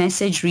that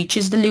message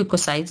reaches the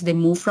leukocytes, they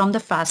move from the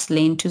fast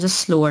lane to the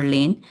slower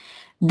lane.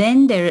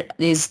 Then there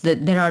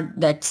are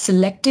that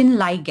selectin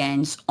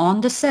ligands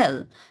on the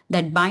cell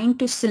that bind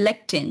to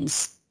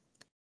selectins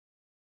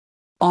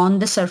on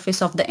the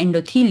surface of the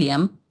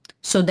endothelium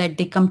so that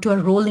they come to a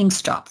rolling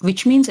stop,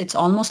 which means it's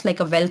almost like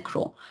a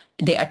Velcro.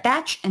 They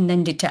attach and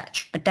then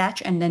detach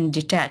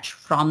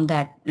from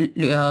that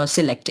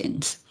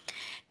selectins.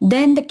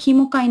 Then the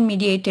chemokine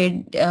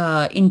mediated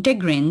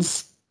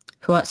integrins.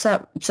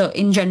 So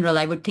in general,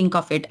 I would think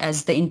of it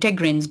as the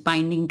integrins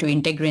binding to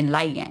integrin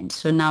ligands.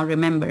 So now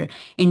remember,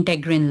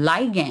 integrin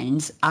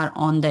ligands are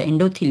on the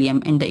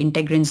endothelium and the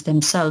integrins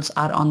themselves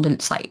are on the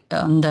site,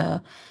 on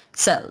the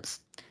cells.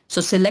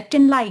 So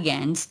selectin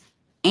ligands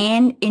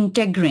and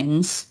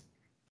integrins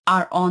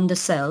are on the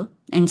cell,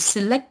 and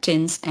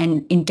selectins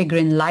and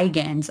integrin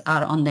ligands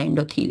are on the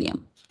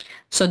endothelium.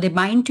 So they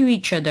bind to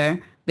each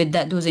other with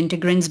those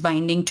integrins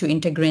binding to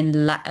integrin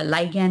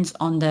ligands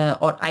on the,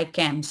 or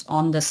ICAMs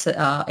on the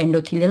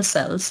endothelial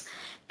cells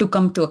to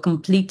come to a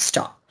complete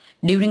stop.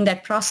 During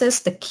that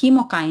process, the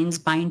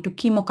chemokines bind to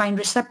chemokine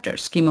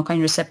receptors.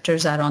 Chemokine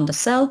receptors are on the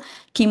cell,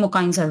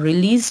 chemokines are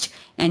released,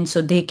 and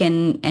so they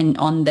can, and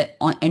on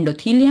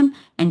endothelium,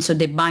 and so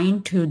they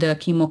bind to the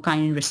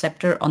chemokine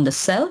receptor on the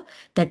cell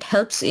that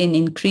helps in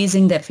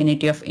increasing the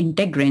affinity of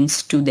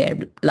integrins to their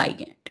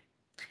ligand.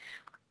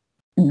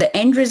 The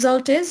end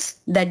result is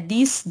that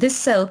this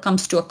cell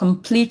comes to a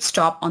complete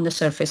stop on the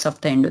surface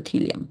of the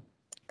endothelium.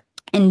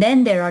 And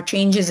then there are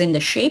changes in the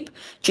shape,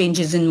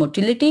 changes in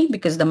motility,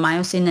 because the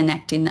myosin and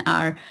actin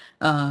are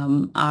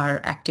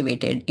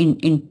activated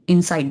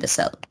inside the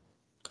cell.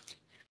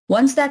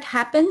 Once that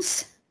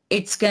happens,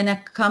 it's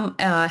gonna come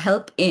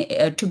help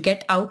to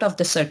get out of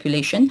the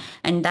circulation,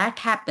 and that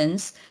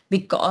happens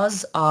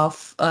because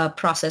of a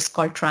process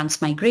called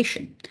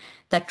transmigration.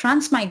 That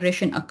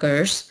transmigration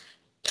occurs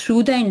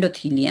through the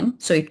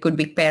endothelium, so it could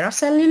be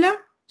paracellular,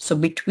 so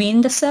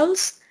between the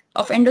cells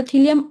of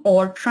endothelium,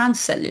 or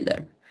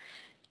transcellular.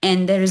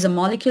 And there is a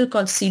molecule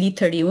called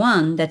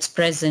CD31 that's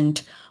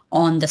present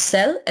on the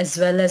cell as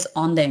well as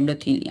on the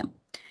endothelium.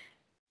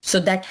 So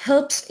that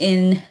helps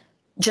in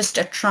just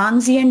a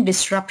transient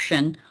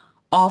disruption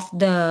of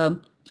the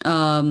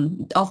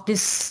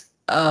this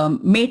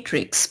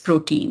matrix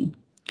protein.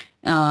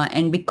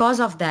 And because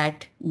of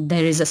that,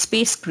 there is a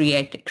space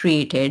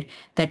created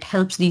that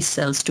helps these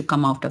cells to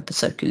come out of the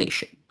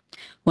circulation.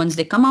 Once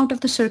they come out of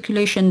the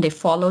circulation, they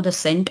follow the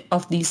scent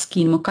of these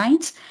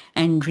chemokines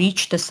and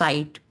reach the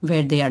site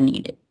where they are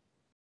needed.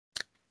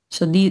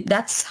 So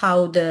that's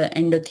how the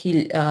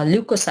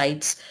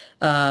leukocytes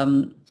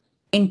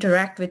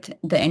interact with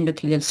the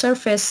endothelial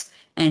surface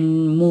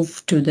and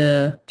move to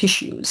the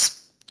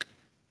tissues.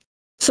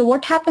 So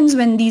what happens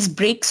when these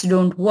brakes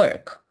don't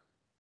work?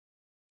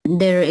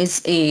 There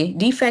is a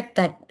defect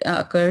that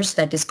occurs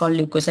that is called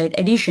leukocyte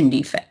adhesion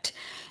defect.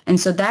 And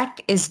so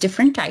that is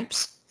different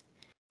types.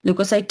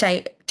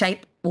 Leukocyte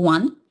type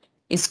 1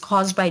 is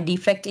caused by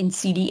defect in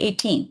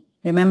CD18.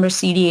 Remember,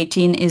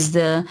 CD18 is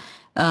the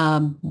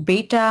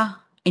beta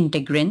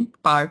integrin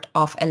part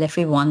of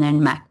LFA1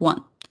 and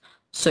MAC1.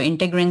 So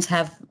integrins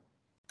have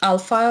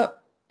alpha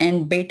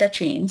and beta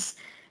chains,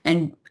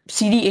 and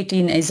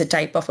CD18 is a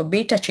type of a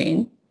beta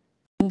chain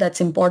that's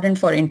important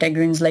for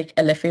integrins like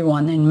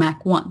LFA1 and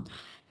MAC1.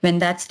 When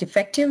that's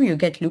defective, you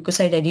get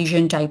leukocyte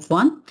adhesion type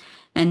 1,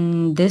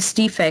 and this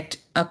defect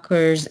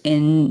occurs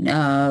in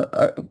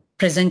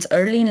presents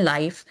early in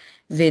life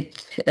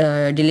with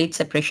delayed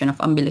separation of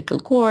umbilical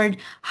cord,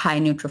 high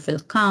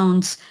neutrophil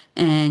counts,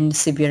 and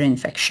severe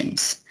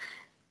infections.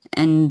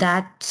 And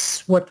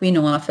that's what we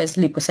know of as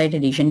leukocyte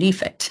adhesion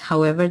defects.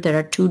 However, there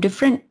are two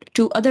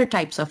other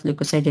types of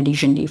leukocyte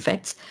adhesion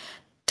defects.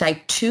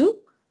 Type 2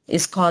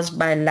 is caused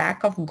by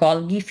lack of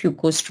Golgi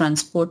fucose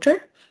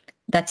transporter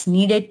that's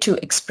needed to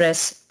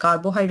express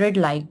carbohydrate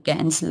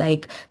ligands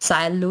like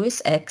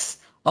Sial-Lewis X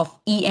of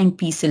E and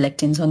P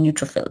selectins on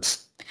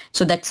neutrophils.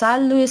 So that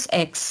Sial-Lewis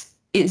X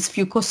is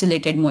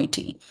fucosylated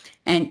moiety.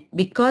 And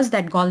because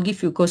that Golgi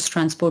fucose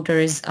transporter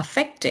is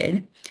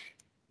affected,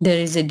 there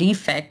is a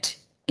defect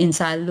in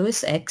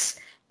Sial-Lewis X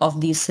of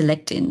these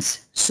selectins.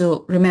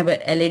 So remember,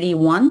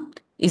 LAD1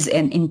 is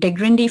an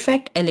integrin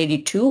defect,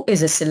 LAD2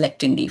 is a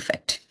selectin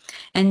defect.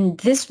 And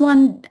this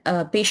one,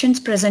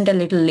 patients present a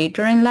little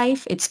later in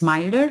life. It's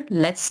milder,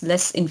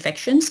 less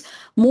infections,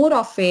 more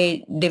of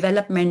a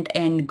development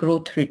and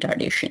growth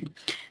retardation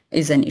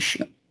is an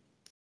issue.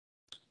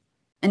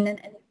 And then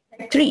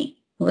type 3,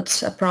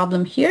 what's a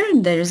problem here?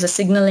 There is a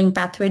signaling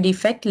pathway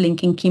defect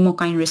linking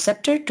chemokine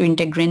receptor to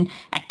integrin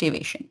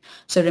activation.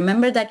 So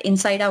remember that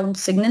inside-out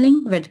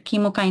signaling where the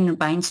chemokine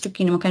binds to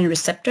chemokine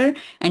receptor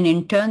and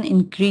in turn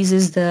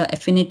increases the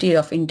affinity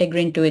of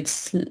integrin to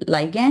its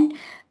ligand.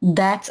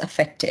 That's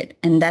affected,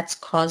 and that's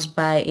caused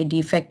by a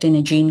defect in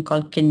a gene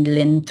called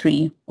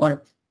kindlin-3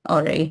 or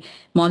a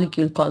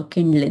molecule called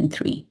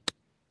kindlin-3.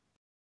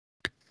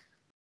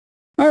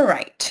 All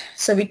right,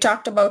 so we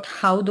talked about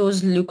how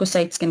those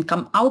leukocytes can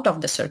come out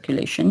of the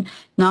circulation.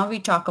 Now we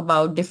talk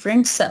about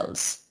different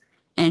cells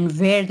and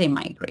where they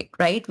migrate,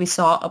 right? We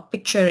saw a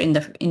picture in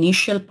the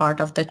initial part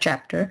of the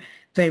chapter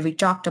where we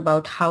talked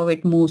about how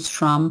it moves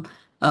from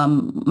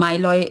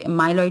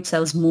myeloid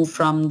cells move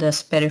from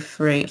the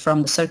periphery,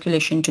 from the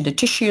circulation to the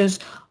tissues,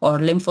 or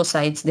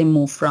lymphocytes, they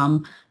move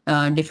from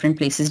different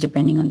places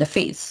depending on the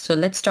phase. So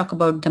let's talk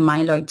about the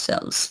myeloid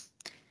cells.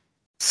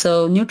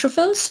 So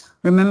neutrophils,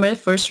 remember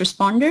first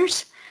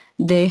responders,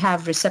 they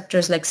have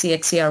receptors like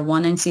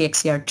CXCR1 and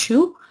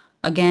CXCR2.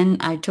 Again,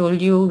 I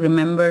told you,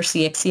 remember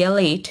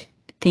CXCL8.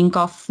 Think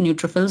of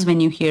neutrophils when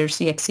you hear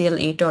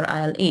CXCL8 or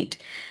IL-8.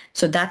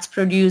 So that's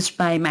produced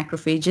by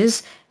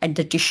macrophages at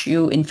the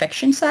tissue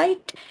infection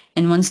site.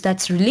 And once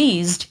that's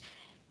released,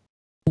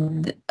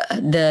 the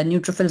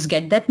neutrophils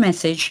get that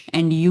message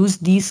and use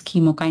these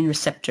chemokine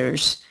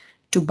receptors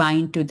to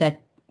bind to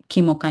that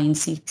chemokine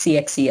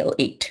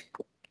CXCL8.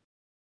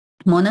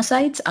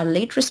 Monocytes are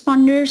late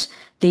responders.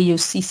 They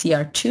use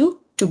CCR2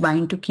 to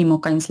bind to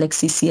chemokines like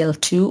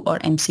CCL2 or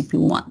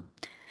MCP1.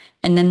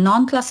 And then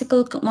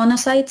non-classical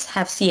monocytes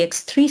have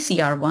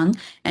CX3CR1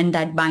 and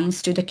that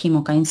binds to the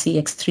chemokine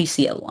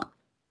CX3CL1.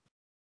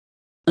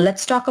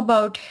 Let's talk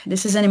about,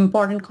 this is an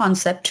important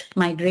concept,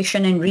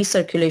 migration and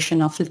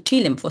recirculation of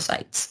T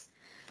lymphocytes.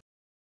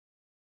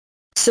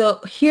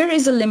 So here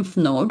is a lymph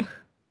node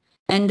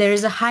and there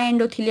is a high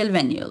endothelial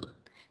venule.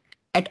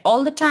 At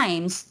all the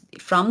times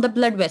from the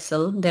blood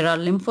vessel, there are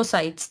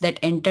lymphocytes that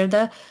enter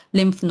the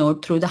lymph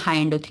node through the high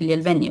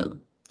endothelial venule.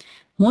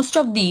 Most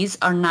of these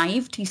are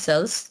naive T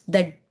cells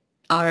that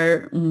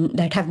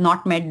have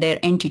not met their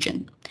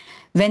antigen.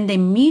 When they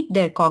meet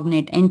their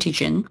cognate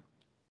antigen,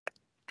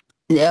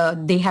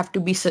 they have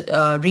to be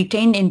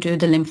retained into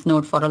the lymph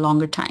node for a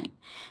longer time.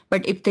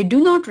 But if they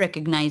do not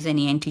recognize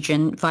any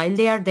antigen while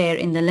they are there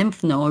in the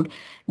lymph node,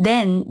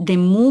 then they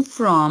move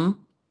from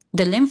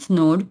the lymph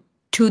node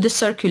to the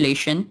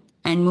circulation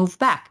and move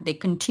back. They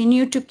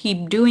continue to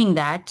keep doing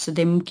that, so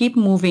they keep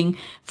moving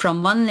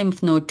from one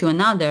lymph node to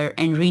another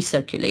and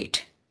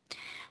recirculate.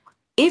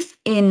 If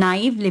a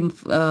naive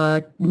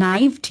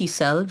T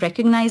cell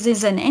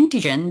recognizes an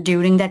antigen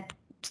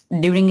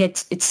during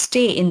its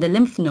stay in the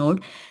lymph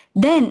node,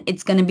 then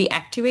it's going to be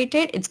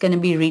activated, it's going to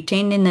be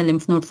retained in the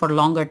lymph node for a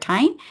longer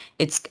time,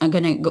 it's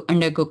going to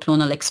undergo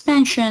clonal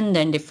expansion,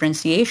 then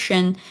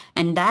differentiation,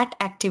 and that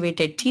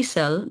activated T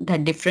cell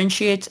that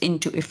differentiates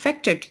into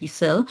effector T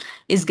cell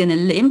is going to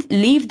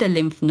leave the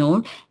lymph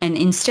node, and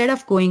instead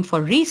of going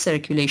for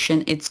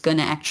recirculation, it's going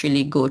to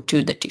actually go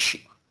to the tissue.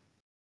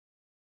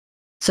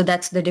 So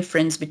that's the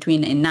difference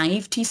between a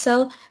naive T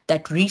cell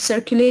that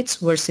recirculates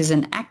versus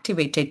an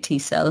activated T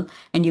cell.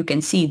 And you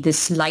can see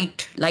this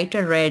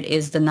lighter red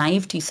is the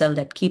naive T cell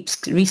that keeps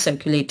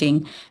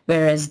recirculating,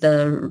 whereas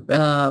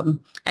the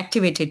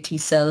activated T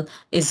cell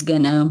is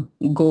going to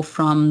go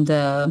from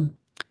the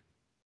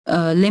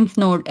lymph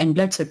node and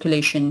blood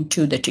circulation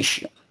to the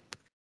tissue.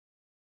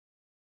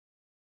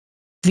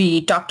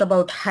 We talked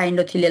about high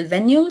endothelial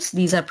venules.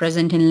 These are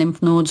present in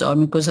lymph nodes or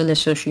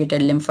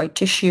mucosal-associated lymphoid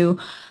tissue.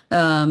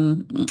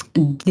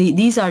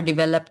 These are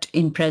developed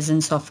in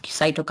presence of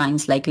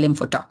cytokines like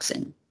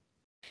lymphotoxin.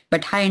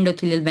 But high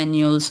endothelial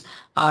venules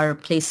are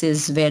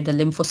places where the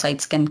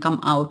lymphocytes can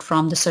come out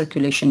from the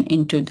circulation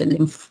into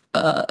the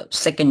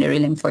secondary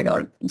lymphoid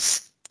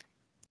organs.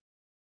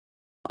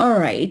 All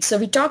right, so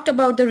we talked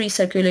about the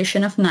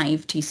recirculation of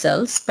naive T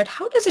cells, but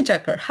how does it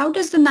occur? How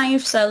does the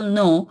naive cell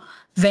know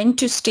when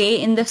to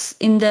stay in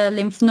the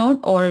lymph node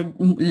or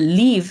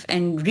leave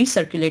and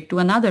recirculate to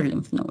another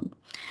lymph node?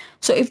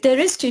 So if there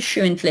is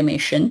tissue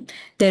inflammation,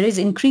 there is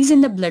increase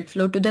in the blood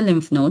flow to the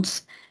lymph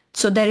nodes.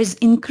 So there is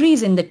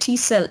increase in the T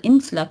cell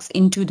influx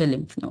into the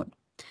lymph node.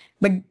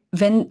 But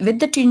with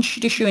the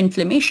tissue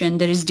inflammation,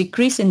 there is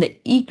decrease in the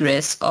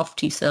egress of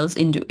T cells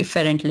into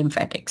efferent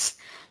lymphatics.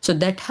 So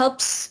that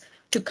helps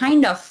to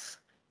kind of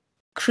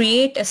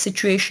create a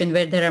situation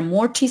where there are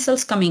more T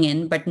cells coming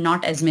in, but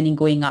not as many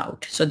going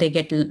out. So they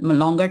get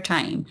longer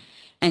time.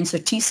 And so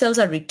T cells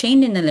are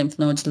retained in the lymph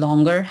nodes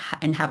longer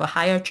and have a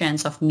higher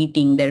chance of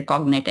meeting their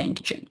cognate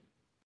antigen.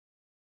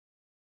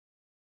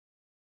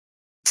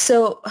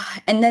 So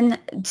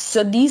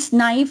these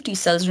naive T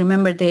cells,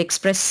 remember, they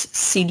express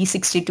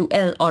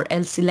CD62L or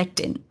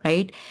L-selectin,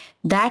 right?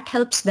 That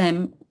helps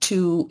them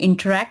to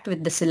interact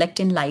with the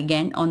selectin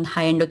ligand on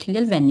high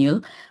endothelial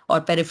venule or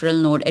peripheral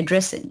node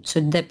addressing. So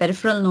the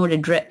peripheral node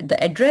the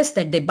address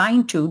that they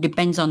bind to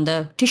depends on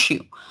the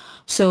tissue.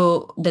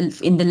 So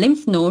in the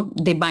lymph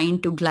node, they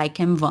bind to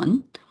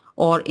glycam-1,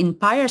 or in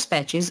Peyer's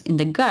patches in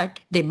the gut,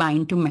 they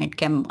bind to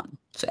medcam-1.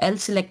 So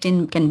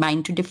L-selectin can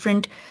bind to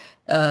different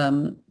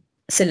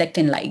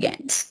selectin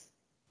ligands.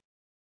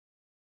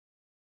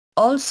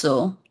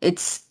 Also,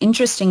 it's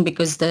interesting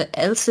because the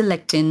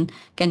L-selectin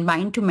can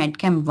bind to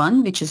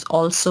MEDCAM1, which is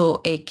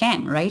also a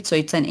CAM, right? So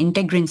it's an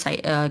integrin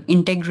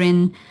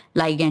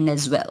ligand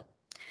as well.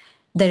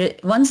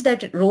 Once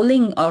that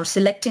rolling or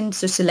selectin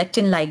to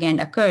selectin ligand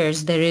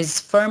occurs, there is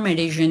firm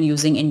adhesion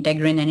using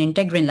integrin and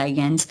integrin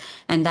ligands,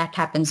 and that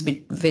happens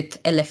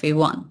with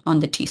LFA1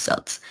 on the T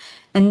cells.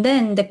 And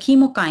then the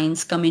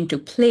chemokines come into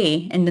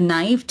play, and the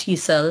naive T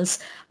cells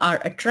are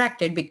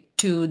attracted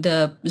to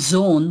the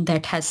zone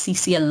that has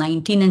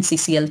CCL19 and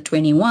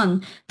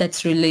CCL21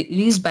 that's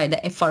released by the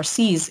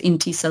FRCs in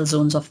T cell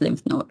zones of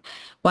lymph node.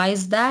 Why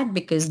is that?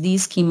 Because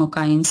these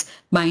chemokines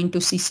bind to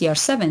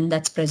CCR7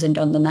 that's present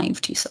on the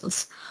naive T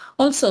cells.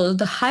 Also,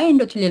 the high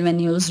endothelial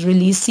venules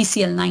release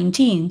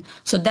CCL19,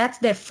 so that's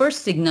their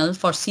first signal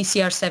for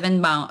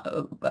CCR7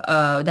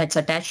 that's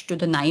attached to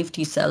the naive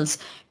T cells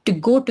to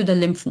go to the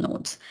lymph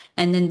nodes.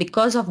 And then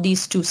because of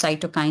these two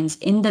cytokines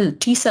in the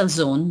T cell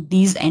zone,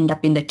 these end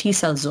up in the T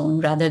cell zone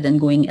rather than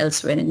going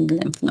elsewhere in the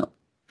lymph node.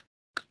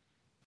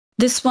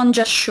 This one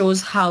just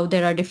shows how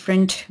there are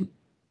different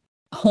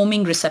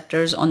homing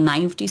receptors on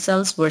naive T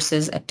cells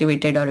versus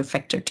activated or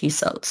effector T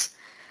cells.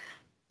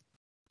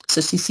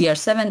 So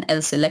CCR7,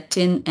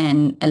 L-selectin,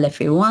 and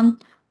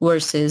LFA1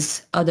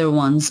 versus other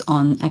ones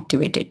on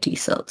activated T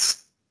cells.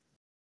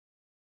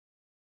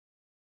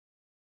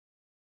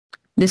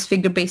 This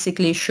figure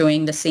basically is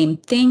showing the same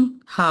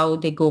thing, how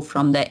they go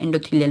from the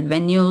endothelial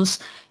venules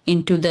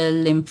into the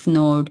lymph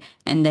node,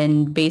 and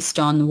then based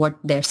on what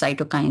their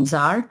cytokines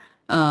are,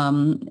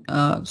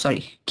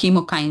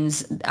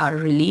 chemokines are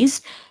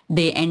released,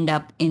 they end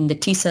up in the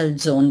T cell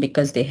zone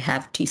because they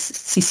have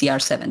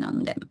CCR7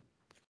 on them.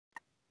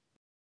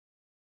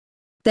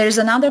 There is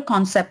another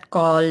concept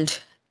called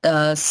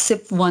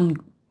CYP1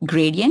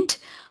 gradient.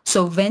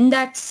 So when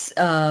that's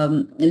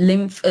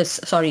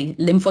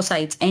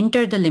lymphocytes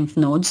enter the lymph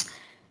nodes,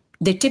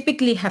 they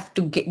typically have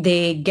to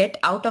get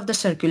out of the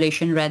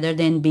circulation rather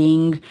than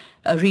being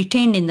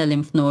retained in the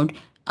lymph node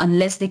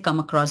unless they come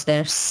across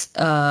their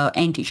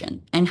antigen.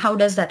 And how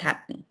does that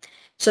happen?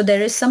 So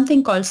there is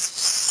something called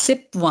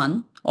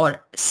CYP1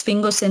 or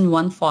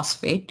sphingosine-1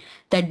 phosphate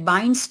that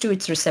binds to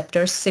its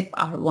receptor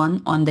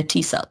CYPR1 on the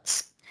T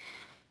cells.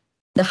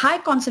 The high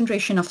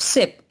concentration of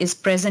CYP is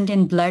present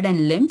in blood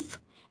and lymph,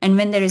 and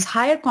when there is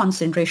higher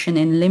concentration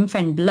in lymph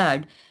and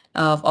blood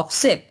of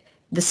CYP,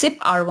 the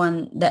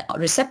CYPR1, the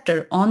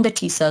receptor on the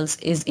T cells,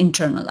 is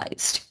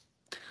internalized.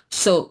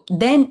 So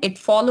then it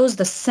follows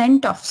the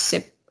scent of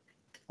CYP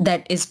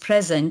that is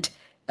present.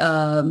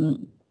 So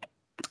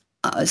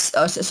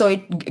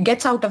it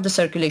gets out of the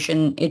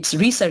circulation, it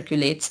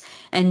recirculates,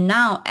 and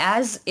now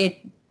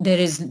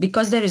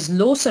because there is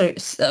low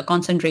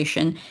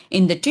concentration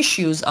in the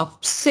tissues of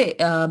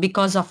CYP,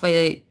 because of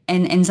an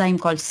enzyme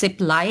called CYP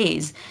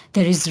lyase,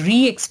 there is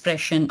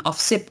re-expression of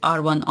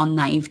CYPR1 on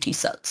naive T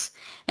cells.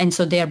 And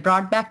so they are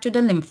brought back to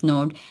the lymph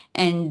node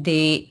and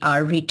they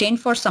are retained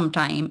for some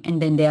time,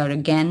 and then they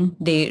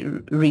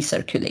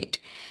recirculate.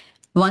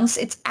 Once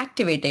it's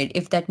activated,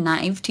 if that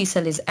naive T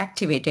cell is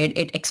activated,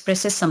 it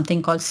expresses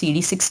something called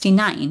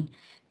CD69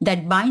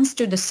 that binds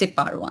to the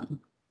CYPR1.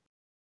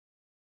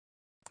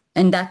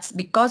 And that's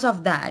because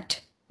of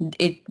that,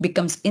 it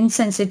becomes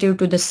insensitive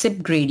to the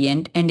CYP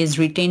gradient and is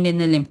retained in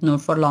the lymph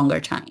node for longer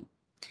time.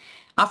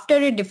 After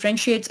it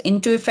differentiates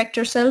into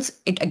effector cells,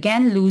 it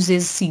again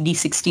loses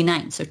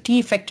CD69. So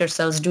T effector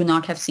cells do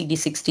not have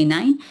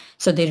CD69.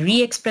 So they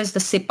re-express the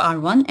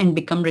CYPR1 and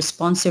become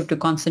responsive to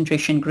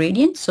concentration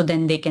gradient. So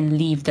then they can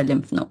leave the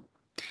lymph node.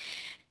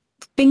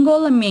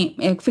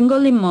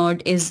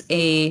 Fingolimod is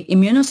a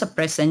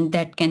immunosuppressant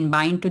that can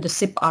bind to the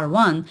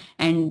CYPR1,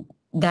 and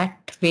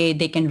that way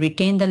they can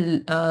retain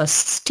the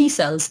T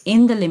cells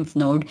in the lymph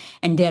node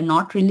and they are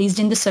not released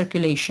in the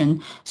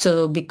circulation.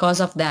 So because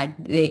of that,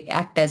 they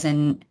act as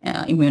an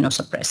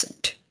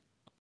immunosuppressant.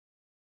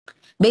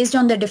 Based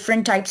on the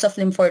different types of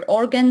lymphoid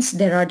organs,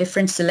 there are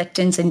different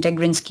selectins,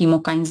 integrins,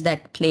 chemokines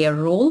that play a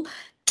role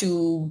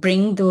to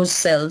bring those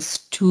cells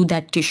to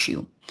that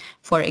tissue.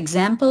 For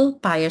example,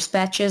 Peyer's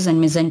patches and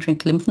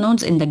mesenteric lymph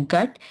nodes in the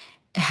gut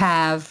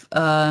have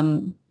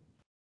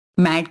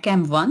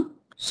MADCAM1.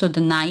 So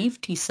the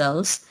naive T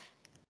cells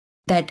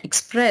that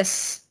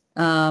express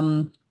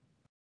L-selectin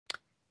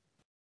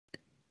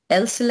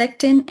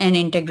and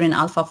integrin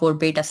alpha-4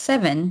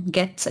 beta-7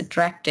 gets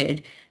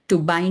attracted to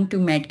bind to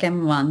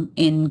MEDCAM1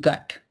 in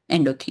gut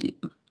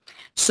endothelium.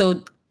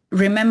 So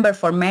remember,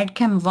 for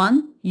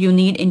MEDCAM1, you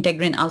need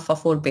integrin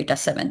alpha-4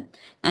 beta-7,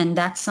 and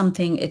that's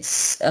something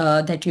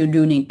that you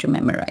do need to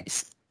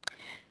memorize.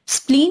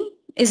 Spleen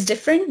is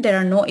different. There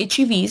are no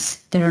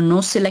HEVs. There are no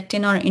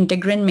selectin or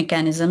integrin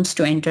mechanisms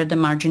to enter the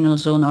marginal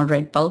zone or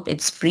red pulp.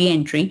 It's free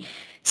entry.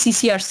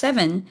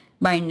 CCR7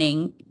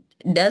 binding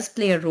does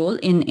play a role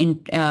in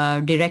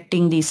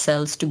directing these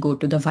cells to go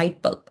to the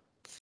white pulp.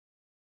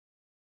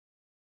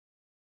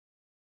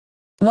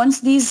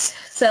 Once these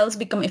cells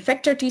become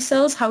effector T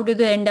cells, how do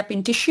they end up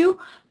in tissue?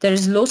 There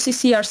is low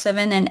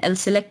CCR7 and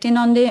L-selectin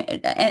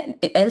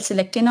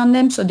on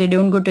them, so they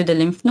don't go to the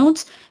lymph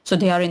nodes, so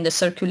they are in the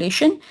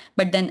circulation.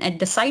 But then at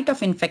the site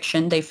of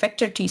infection, the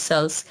effector T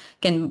cells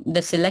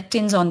the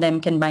selectins on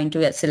them can bind to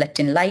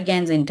selectin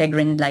ligands,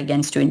 integrin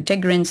ligands to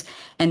integrins,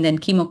 and then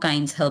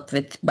chemokines help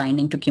with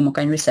binding to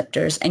chemokine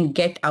receptors and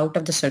get out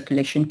of the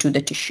circulation to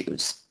the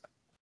tissues.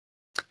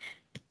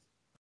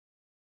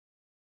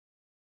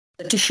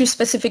 The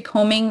tissue-specific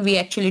homing, we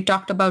actually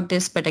talked about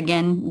this, but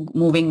again,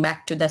 moving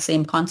back to the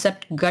same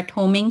concept, gut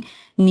homing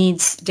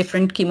needs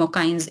different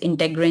chemokines,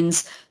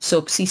 integrins.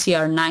 So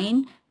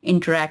CCR9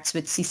 interacts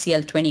with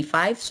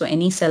CCL25. So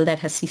any cell that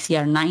has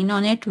CCR9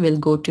 on it will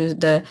go to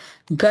the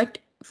gut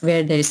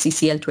where there is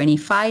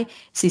CCL25.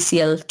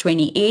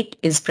 CCL28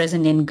 is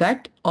present in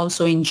gut,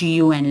 also in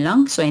GU and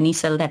lung. So any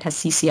cell that has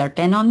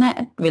CCR10 on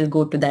that will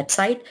go to that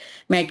site.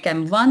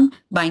 MEDCAM1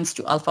 binds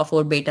to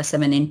alpha-4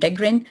 beta-7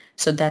 integrin.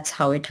 So that's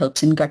how it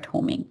helps in gut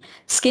homing.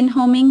 Skin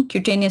homing,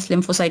 cutaneous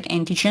lymphocyte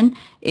antigen,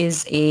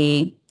 is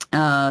a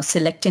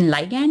selectin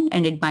ligand,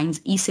 and it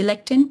binds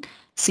E-selectin,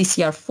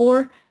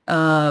 CCR4,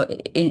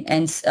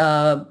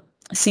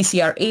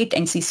 CCR8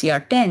 and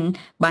CCR10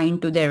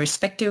 bind to their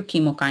respective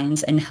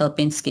chemokines and help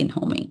in skin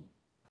homing.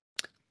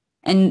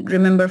 And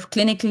remember,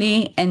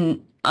 clinically,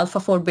 an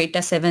alpha-4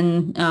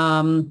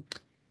 beta-7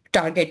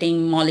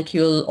 targeting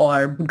molecule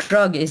or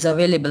drug is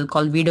available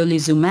called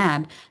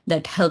vedolizumab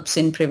that helps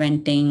in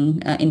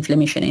preventing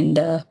inflammation in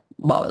the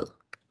bowel.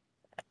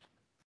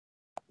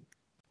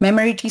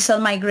 Memory T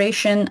cell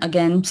migration,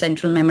 again,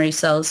 central memory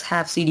cells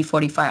have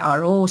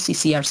CD45RO,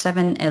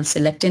 CCR7,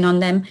 L-selectin on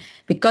them.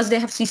 Because they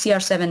have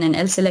CCR7 and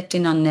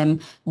L-selectin on them,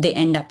 they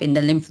end up in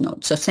the lymph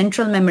nodes. So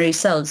central memory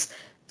cells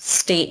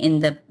stay in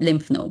the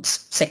lymph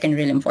nodes,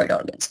 secondary lymphoid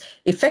organs.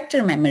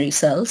 Effector memory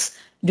cells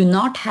do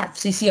not have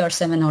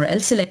CCR7 or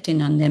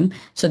L-selectin on them,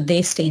 so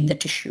they stay in the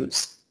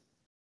tissues.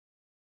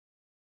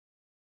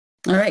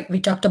 All right,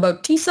 we talked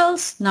about T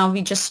cells. Now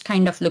we just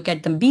kind of look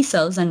at the B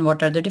cells and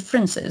what are the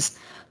differences.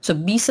 So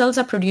B cells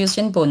are produced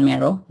in bone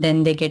marrow,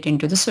 then they get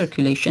into the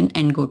circulation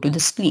and go to the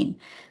spleen.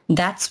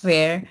 That's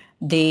where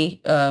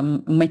they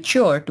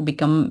mature to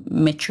become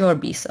mature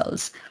B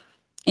cells.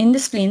 In the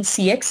spleen,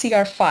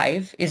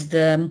 CXCR5 is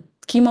the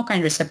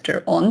chemokine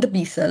receptor on the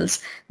B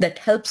cells that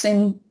helps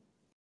in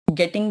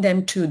getting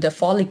them to the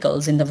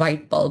follicles in the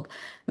white bulb,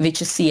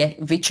 which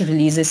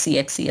releases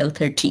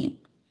CXCL13.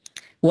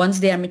 Once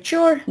they are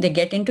mature, they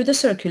get into the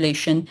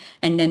circulation,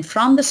 and then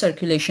from the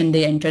circulation,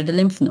 they enter the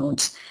lymph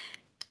nodes.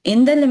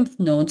 In the lymph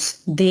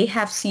nodes, they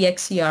have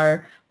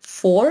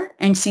CXCR4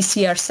 and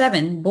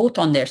CCR7 both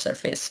on their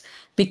surface.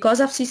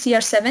 Because of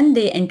CCR7,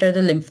 they enter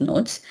the lymph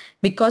nodes.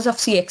 Because of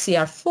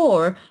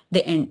CXCR4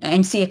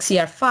 and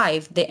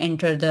CXCR5, they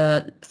enter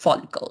the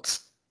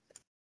follicles.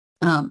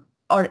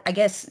 Or I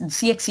guess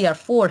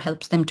CXCR4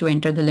 helps them to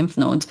enter the lymph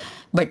nodes,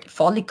 but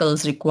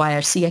follicles require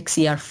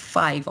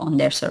CXCR5 on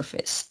their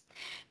surface.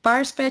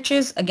 Pars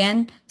patches,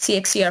 again,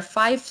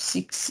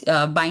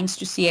 CXCR5 binds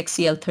to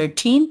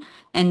CXCL13,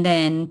 and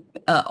then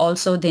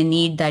also they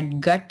need that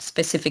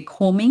gut-specific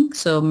homing,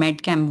 so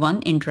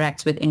MEDCAM1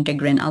 interacts with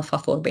integrin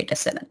alpha-4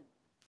 beta-7.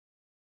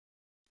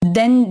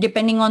 Then,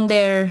 depending on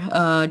their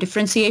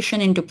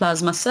differentiation into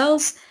plasma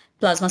cells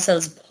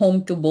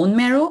home to bone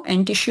marrow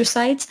and tissue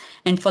sites,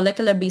 and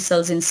follicular B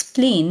cells in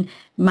spleen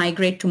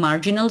migrate to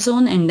marginal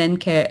zone and then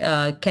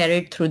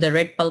carried through the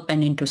red pulp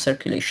and into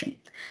circulation.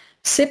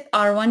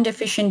 CYP1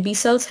 deficient B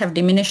cells have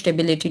diminished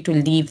ability to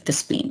leave the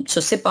spleen.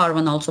 So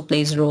CYP1 also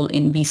plays a role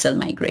in B cell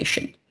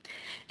migration.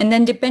 And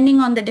then depending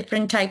on the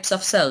different types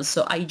of cells,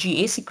 so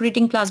IgA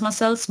secreting plasma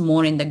cells,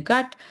 more in the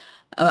gut,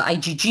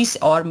 IgG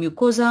or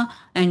mucosa,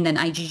 and then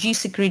IgG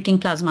secreting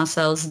plasma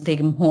cells, they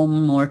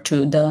home more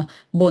to the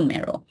bone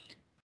marrow.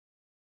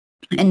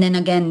 And then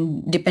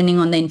again, depending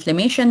on the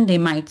inflammation, they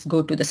might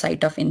go to the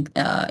site of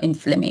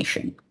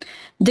inflammation.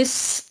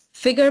 This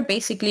figure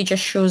basically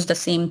just shows the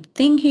same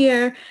thing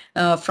here.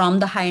 From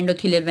the high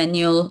endothelial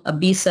venule, a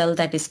B cell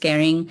that is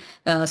carrying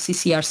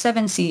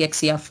CCR7,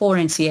 CXCR4,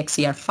 and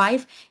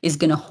CXCR5 is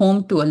going to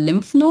home to a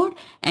lymph node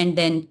and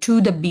then to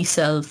the B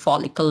cell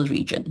follicle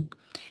region.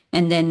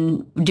 And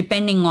then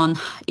depending on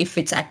if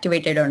it's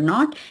activated or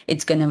not,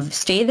 it's going to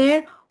stay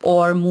there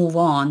or move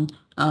on.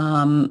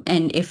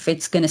 And if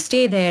it's going to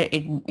stay there,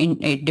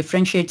 it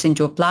differentiates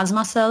into a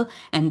plasma cell,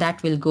 and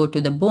that will go to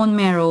the bone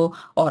marrow,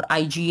 or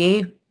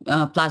IgA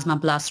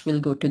plasmablast will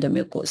go to the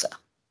mucosa.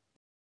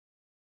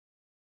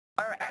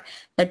 All right,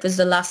 that was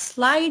the last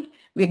slide.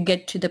 We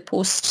get to the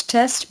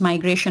post-test.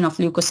 Migration of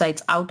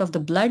leukocytes out of the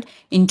blood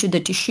into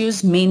the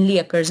tissues mainly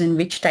occurs in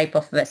which type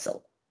of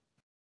vessel?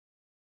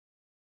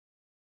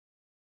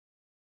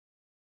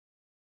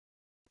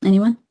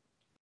 Anyone?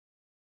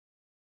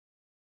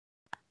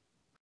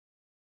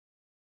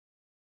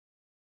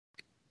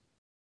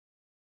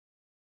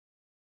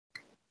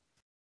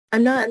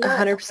 I'm not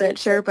 100%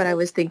 sure, but I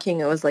was thinking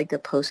it was like the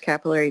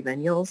postcapillary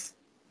venules.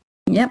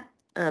 Yep.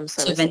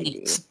 So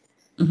venules.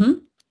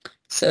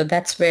 So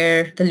that's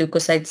where the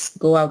leukocytes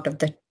go out of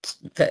the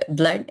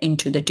blood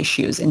into the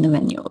tissues in the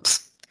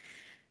venules.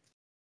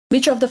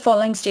 Which of the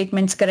following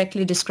statements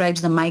correctly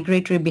describes the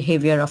migratory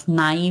behavior of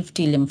naive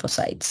T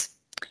lymphocytes?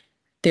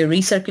 They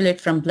recirculate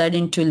from blood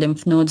into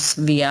lymph nodes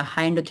via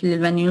high endothelial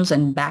venules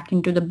and back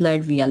into the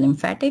blood via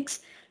lymphatics.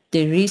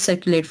 They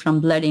recirculate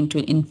from blood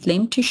into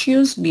inflamed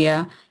tissues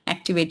via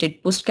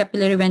activated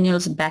postcapillary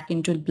venules back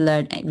into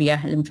blood via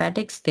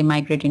lymphatics. They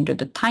migrate into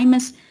the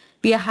thymus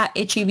via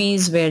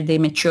HEVs, where they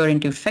mature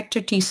into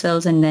effector T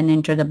cells and then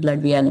enter the blood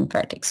via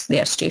lymphatics. They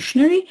are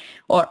stationary,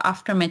 or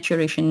after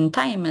maturation in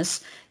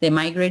thymus, they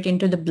migrate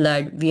into the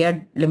blood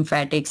via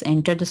lymphatics,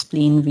 enter the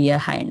spleen via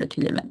high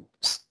endothelial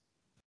venules.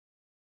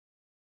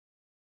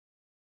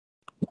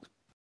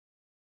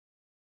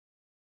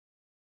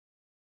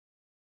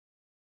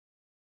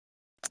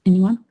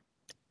 Anyone?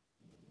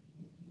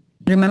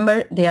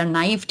 Remember, they are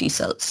naive T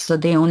cells, so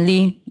they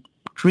only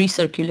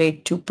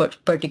recirculate to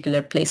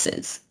particular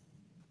places.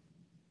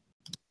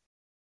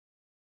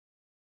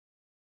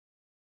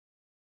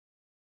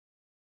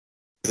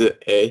 Is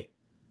it A?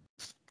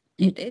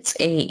 It is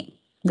A.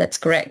 That's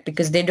correct,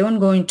 because they don't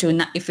go into,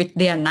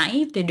 they are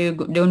naive, they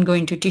don't go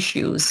into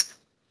tissues.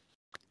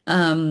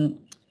 They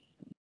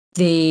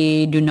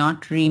do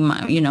not,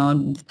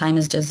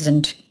 thymus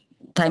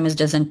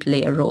doesn't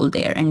play a role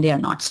there, and they are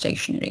not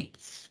stationary.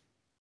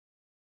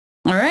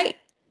 All right.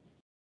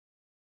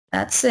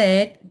 That's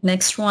it.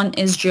 Next one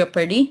is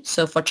Jeopardy.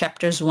 So for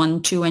chapters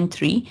 1, 2, and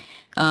 3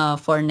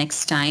 for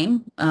next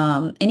time.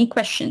 Any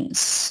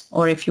questions?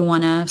 Or if you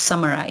want to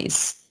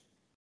summarize?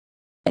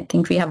 I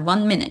think we have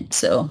 1 minute.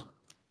 So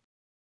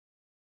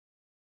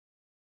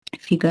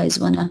if you guys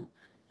want to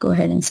go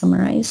ahead and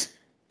summarize.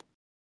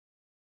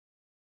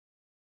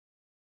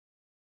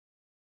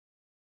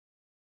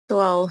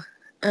 Well,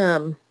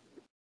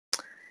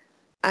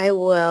 I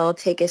will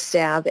take a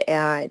stab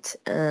at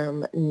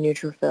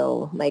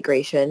neutrophil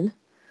migration.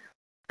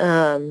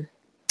 When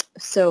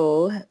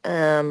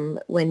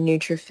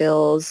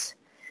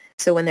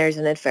there's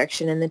an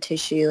infection in the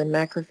tissue and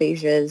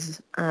macrophages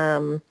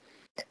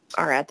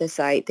are at the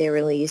site, they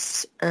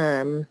release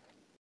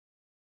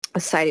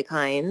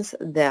cytokines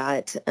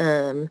that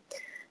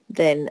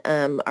then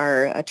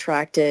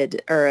attract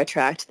the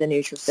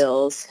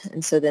neutrophils,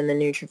 and so then the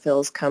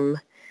neutrophils come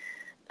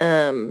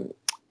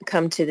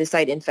to the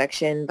site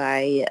infection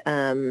by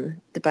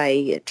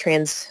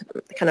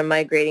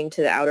migrating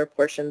to the outer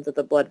portions of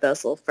the blood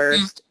vessel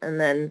first, and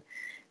then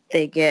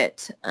they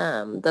get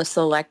the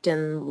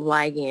selectin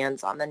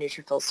ligands on the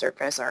neutrophil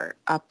surface are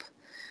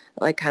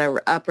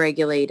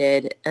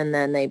upregulated, and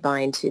then they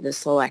bind to the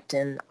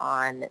selectin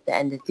on the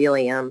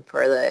endothelium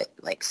for the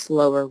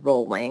slower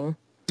rolling.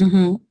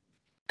 Mm-hmm.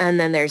 And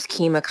then there's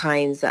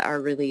chemokines that are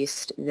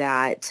released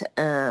that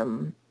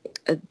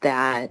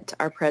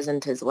are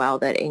present as well,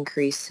 that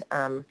increase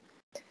the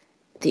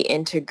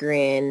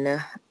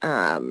integrin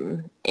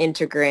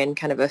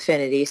kind of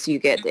affinity. So you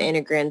get the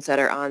integrins that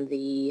are on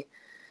the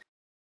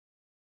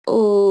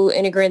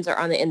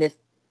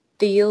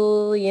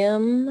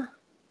endothelium,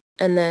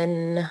 and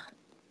then,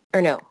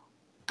 or no.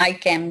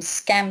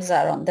 CAMs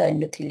are on the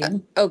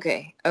endothelium.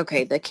 Okay.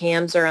 The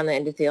CAMs are on the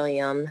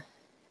endothelium,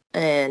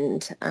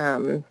 and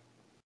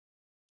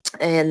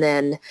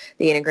then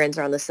the integrins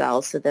are on the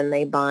cells, so then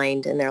they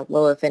bind in their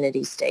low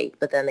affinity state,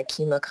 but then the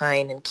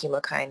chemokine and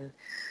chemokine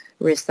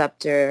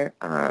receptor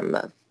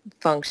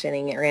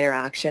functioning or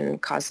interaction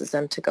causes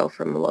them to go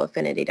from low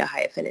affinity to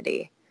high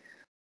affinity.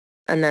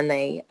 And then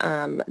they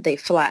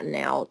flatten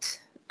out,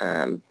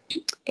 and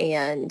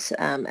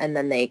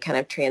then they kind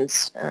of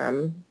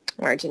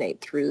marginate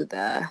through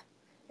the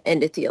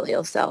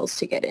endothelial cells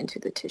to get into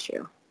the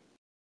tissue.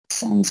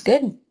 Sounds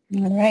good.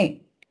 All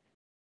right.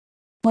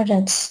 What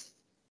else?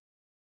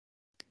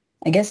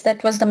 I guess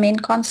that was the main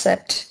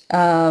concept.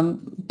 We'll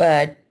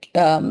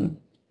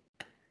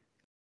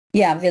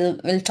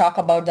talk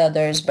about the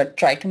others, but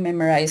try to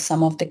memorize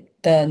some of the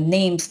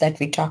names that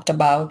we talked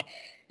about,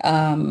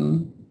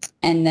 and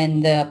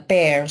then the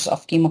pairs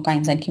of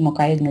chemokines and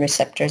chemokine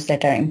receptors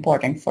that are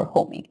important for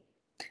homing.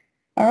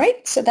 All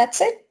right, so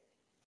that's it.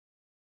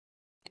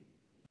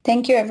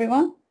 Thank you,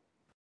 everyone.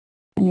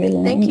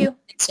 And Thank you.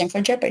 Next time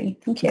for Jeopardy.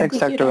 Thank you. Thanks,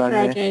 Dr.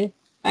 Raje. Raje.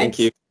 Thank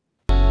you.